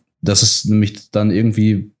 Das ist nämlich dann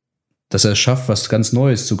irgendwie, dass er es schafft, was ganz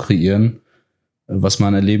Neues zu kreieren, was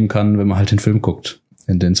man erleben kann, wenn man halt den Film guckt,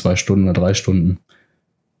 in den 2 Stunden oder 3 Stunden.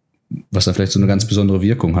 Was da vielleicht so eine ganz besondere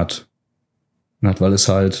Wirkung hat. Weil es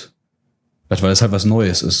halt was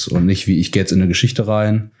Neues ist und nicht wie ich gehe jetzt in eine Geschichte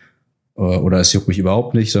rein oder es juckt mich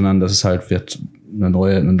überhaupt nicht, sondern dass es halt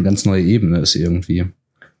eine ganz neue Ebene ist irgendwie.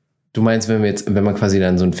 Du meinst, wenn man quasi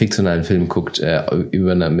dann so einen fiktionalen Film guckt, mit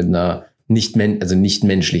einer nicht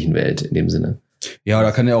menschlichen Welt in dem Sinne? Ja,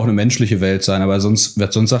 da kann ja auch eine menschliche Welt sein, aber sonst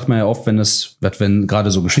sagt man ja oft, wenn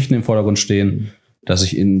gerade so Geschichten im Vordergrund stehen, dass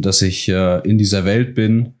ich in dieser Welt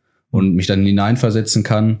bin und mich dann hineinversetzen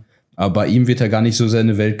kann. Aber bei ihm wird ja gar nicht so sehr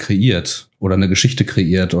eine Welt kreiert oder eine Geschichte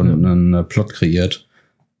kreiert und einen Plot kreiert,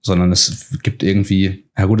 sondern es gibt irgendwie,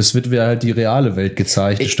 es wird wieder halt die reale Welt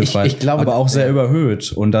gezeigt, ein Stück weit, ich glaube, aber auch sehr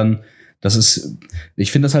überhöht. Und dann,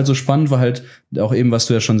 ich finde das halt so spannend, weil halt auch eben, was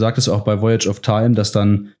du ja schon sagtest, auch bei Voyage of Time, dass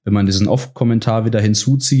dann, wenn man diesen Off-Kommentar wieder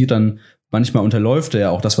hinzuzieht, dann manchmal unterläuft er ja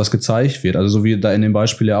auch das, was gezeigt wird. Also so wie da in dem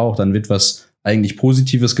Beispiel ja auch, dann wird was eigentlich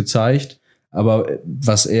Positives gezeigt, aber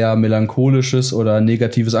was eher Melancholisches oder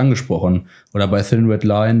Negatives angesprochen. Oder bei Thin Red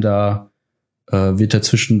Line, da wird er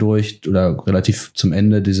zwischendurch oder relativ zum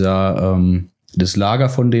Ende das Lager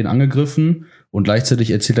von denen angegriffen und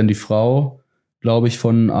gleichzeitig erzählt dann die Frau, glaube ich,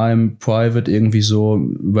 von einem Private irgendwie so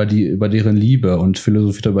über deren Liebe und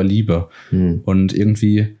philosophiert über Liebe. Und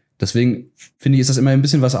irgendwie, deswegen finde ich, ist das immer ein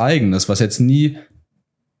bisschen was Eigenes, was jetzt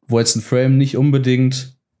wo jetzt ein Frame nicht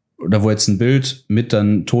unbedingt oder wo jetzt ein Bild mit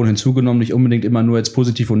dann Ton hinzugenommen nicht unbedingt immer nur jetzt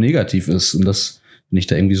positiv und negativ ist. Und das finde ich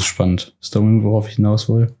da irgendwie so spannend. Ist da irgendwie, worauf ich hinaus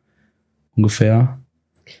will? Ungefähr.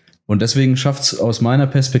 Und deswegen schafft es aus meiner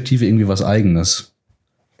Perspektive irgendwie was Eigenes.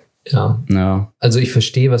 Ja. Also ich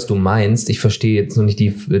verstehe, was du meinst. Ich verstehe jetzt noch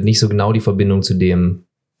nicht so genau die Verbindung zu dem,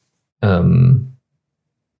 wie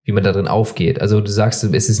man da drin aufgeht. Also du sagst,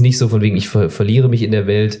 es ist nicht so von wegen, ich verliere mich in der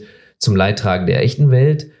Welt zum Leidtragen der echten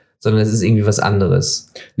Welt, sondern es ist irgendwie was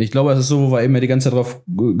anderes. Ich glaube, es ist so, wo wir eben ja die ganze Zeit drauf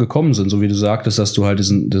gekommen sind, so wie du sagtest, dass du halt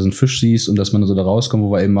diesen Fisch siehst und dass man so da rauskommt,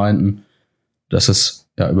 wo wir eben meinten, dass es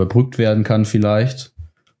ja überbrückt werden kann vielleicht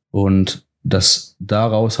und dass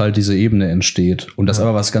daraus halt diese Ebene entsteht und das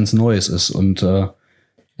aber was ganz Neues ist und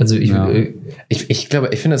also ich glaube,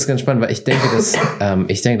 ich finde das ganz spannend, weil ich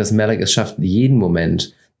denke, dass Malick es schafft, jeden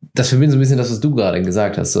Moment, das verbindet so ein bisschen das, was du gerade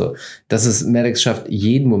gesagt hast, so, dass es Malick schafft,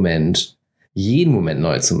 jeden Moment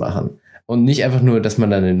neu zu machen. Und nicht einfach nur, dass man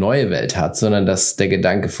dann eine neue Welt hat, sondern dass der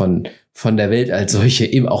Gedanke von der Welt als solche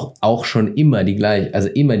eben auch schon immer die gleiche, also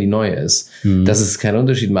immer die neue ist. Dass es keinen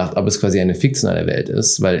Unterschied macht, ob es quasi eine fiktionale Welt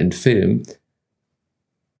ist, weil in Film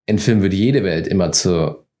wird jede Welt immer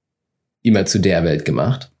zu der Welt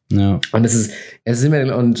gemacht. Ja. Und es ist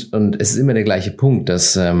immer der gleiche Punkt,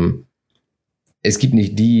 dass es gibt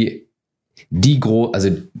nicht die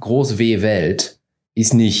groß W-Welt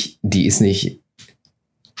ist nicht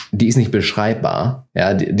beschreibbar.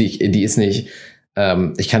 Ja, die ist nicht,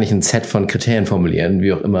 ich kann nicht ein Set von Kriterien formulieren,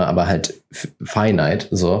 wie auch immer, aber halt finite,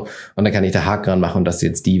 so. Und dann kann ich da Haken dran machen und das ist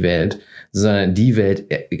jetzt die Welt. Sondern die Welt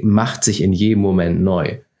macht sich in jedem Moment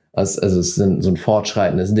neu. Also es ist so ein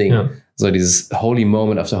fortschreitendes Ding. Ja. So dieses Holy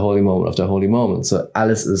Moment after Holy Moment after Holy Moment. So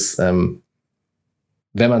alles ist,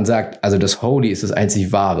 wenn man sagt, also das Holy ist das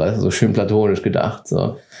einzig Wahre, so schön platonisch gedacht,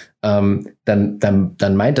 so, dann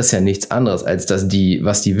meint das ja nichts anderes, als dass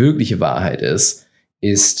was die wirkliche Wahrheit ist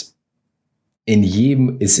in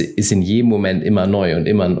jedem Moment immer neu und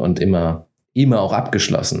immer auch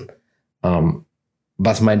abgeschlossen.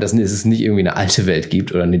 Was meint das, dass es nicht irgendwie eine alte Welt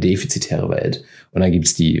gibt oder eine defizitäre Welt und dann gibt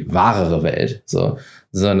es die wahrere Welt, so,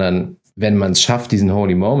 sondern wenn man es schafft, diesen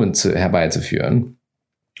Holy Moment herbeizuführen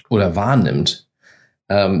oder wahrnimmt,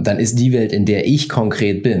 dann ist die Welt, in der ich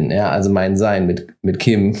konkret bin, ja, also mein Sein mit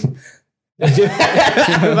Kim. Wir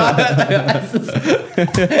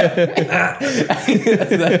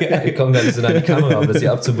kommen gar nicht so nah an die Kamera, um das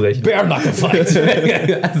hier abzubrechen. Bare Knuckle Fight.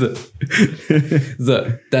 Also, so,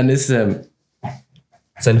 dann ist seine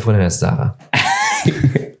Freundin ist Sarah.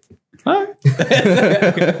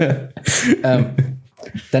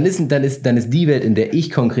 Dann ist die Welt, in der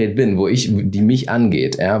ich konkret bin, die mich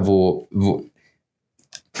angeht, ja, wo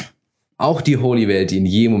auch die Holy Welt, die in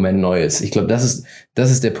jedem Moment neu ist. Ich glaube, das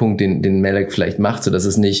ist der Punkt, den Malick vielleicht macht, so dass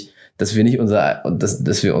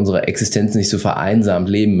wir unsere Existenz nicht so vereinsamt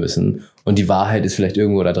leben müssen und die Wahrheit ist vielleicht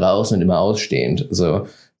irgendwo da draußen und immer ausstehend, so,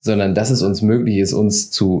 sondern dass es uns möglich ist,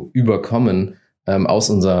 uns zu überkommen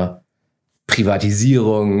aus unserer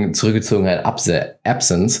Privatisierung, Zurückgezogenheit,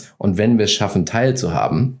 Absence, und wenn wir es schaffen,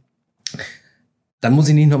 teilzuhaben, dann muss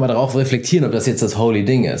ich nicht nochmal darauf reflektieren, ob das jetzt das Holy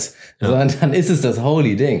Ding ist, sondern dann ist es das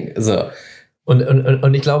Holy Ding. So.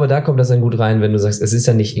 Und ich glaube, da kommt das dann gut rein, wenn du sagst, es ist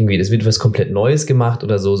ja nicht irgendwie, es wird was komplett Neues gemacht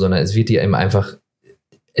oder so, sondern es wird dir eben einfach,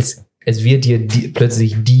 es wird dir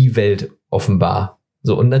plötzlich die Welt offenbar.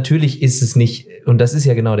 So, und natürlich ist es nicht, und das ist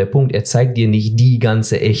ja genau der Punkt, er zeigt dir nicht die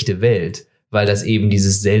ganze echte Welt, weil das eben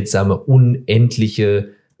dieses seltsame, unendliche,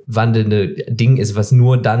 wandelnde Ding ist, was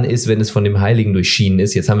nur dann ist, wenn es von dem Heiligen durchschienen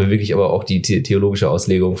ist. Jetzt haben wir wirklich aber auch die theologische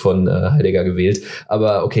Auslegung von Heidegger gewählt.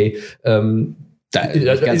 Aber okay.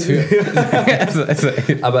 Ganz viel.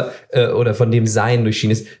 Aber, oder von dem Sein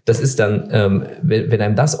durchschienen ist. Das ist dann, wenn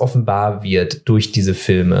einem das offenbar wird durch diese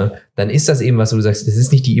Filme, dann ist das eben was, wo du sagst, das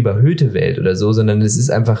ist nicht die überhöhte Welt oder so, sondern es ist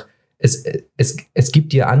einfach, es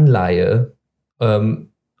gibt dir Anleihe,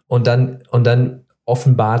 und dann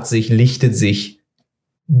offenbart sich, lichtet sich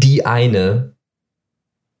die eine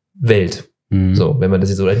Welt. So, wenn man das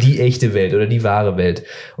jetzt, oder die echte Welt oder die wahre Welt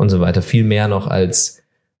und so weiter. Viel mehr noch als,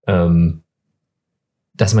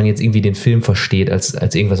 dass man jetzt irgendwie den Film versteht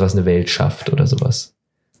als irgendwas, was eine Welt schafft oder sowas.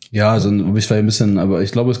 Ja, also ich war ein bisschen, aber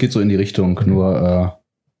ich glaube, es geht so in die Richtung, nur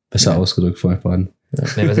besser ausgedrückt von euch beiden.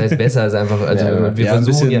 Nee, was heißt besser? Ist einfach, also wir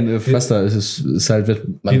versuchen ein bisschen faster. Es ist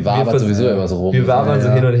halt, man wabert sowieso immer so rum. Wir wabern so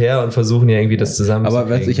hin und her und versuchen ja irgendwie das zusammen zu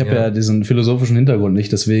aber ich habe ja diesen philosophischen Hintergrund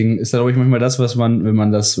nicht, deswegen ist da, glaube ich, manchmal das, was man, wenn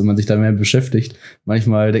man sich da mehr beschäftigt,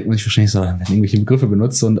 manchmal denkt man sich wahrscheinlich so, wenn irgendwelche Begriffe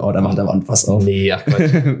benutzt und da macht aber was auf. Nee, ach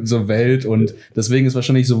Quatsch. So Welt und deswegen ist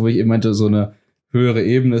wahrscheinlich so, wo ich eben meinte, so eine höhere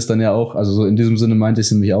Ebene ist dann ja auch, also so in diesem Sinne meinte ich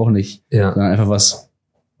es nämlich auch nicht, sondern einfach was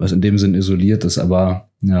in dem Sinn isoliert ist, aber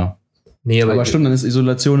ja. Nee, aber stimmt, dann ist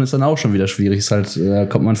Isolation dann auch schon wieder schwierig. Ist halt,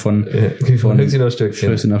 kommt man von Höchstchen auf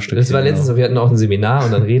Stöckchen. Das war letztens so, wir hatten auch ein Seminar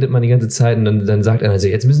und dann redet man die ganze Zeit und dann sagt einer, also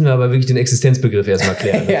jetzt müssen wir aber wirklich den Existenzbegriff erstmal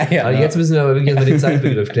klären. Jetzt müssen wir aber wirklich erstmal den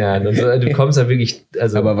Zeitbegriff klären. Und so, du kommst da wirklich,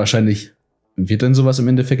 also. Aber wahrscheinlich wird dann sowas im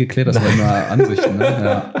Endeffekt geklärt, das war immer Ansichten, ne?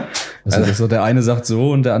 Ja. Also der eine sagt so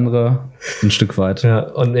und der andere ein Stück weit. Ja,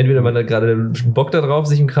 und entweder man hat gerade Bock darauf,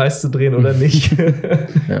 sich im Kreis zu drehen oder nicht.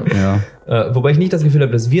 Wobei ich nicht das Gefühl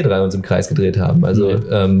habe, dass wir drei uns im Kreis gedreht haben. Also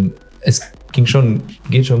es geht schon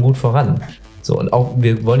gut voran. So, und auch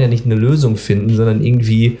wir wollen ja nicht eine Lösung finden, sondern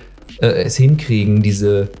irgendwie es hinkriegen,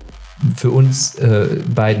 diese für uns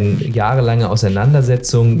beiden jahrelange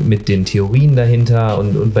Auseinandersetzung mit den Theorien dahinter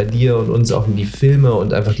und bei dir und uns auch die Filme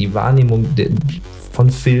und einfach die Wahrnehmung von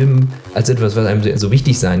Filmen als etwas, was einem so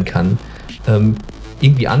wichtig sein kann,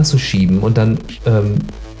 irgendwie anzuschieben. Und dann,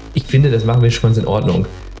 ich finde, das machen wir schon ganz in Ordnung.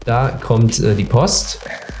 Da kommt die Post.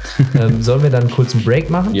 Sollen wir dann einen kurzen Break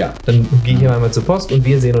machen? Ja. Dann gehe ich hier einmal zur Post und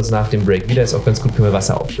wir sehen uns nach dem Break wieder. Ist auch ganz gut, können wir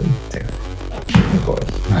Wasser auffüllen. Cool.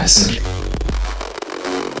 Nice.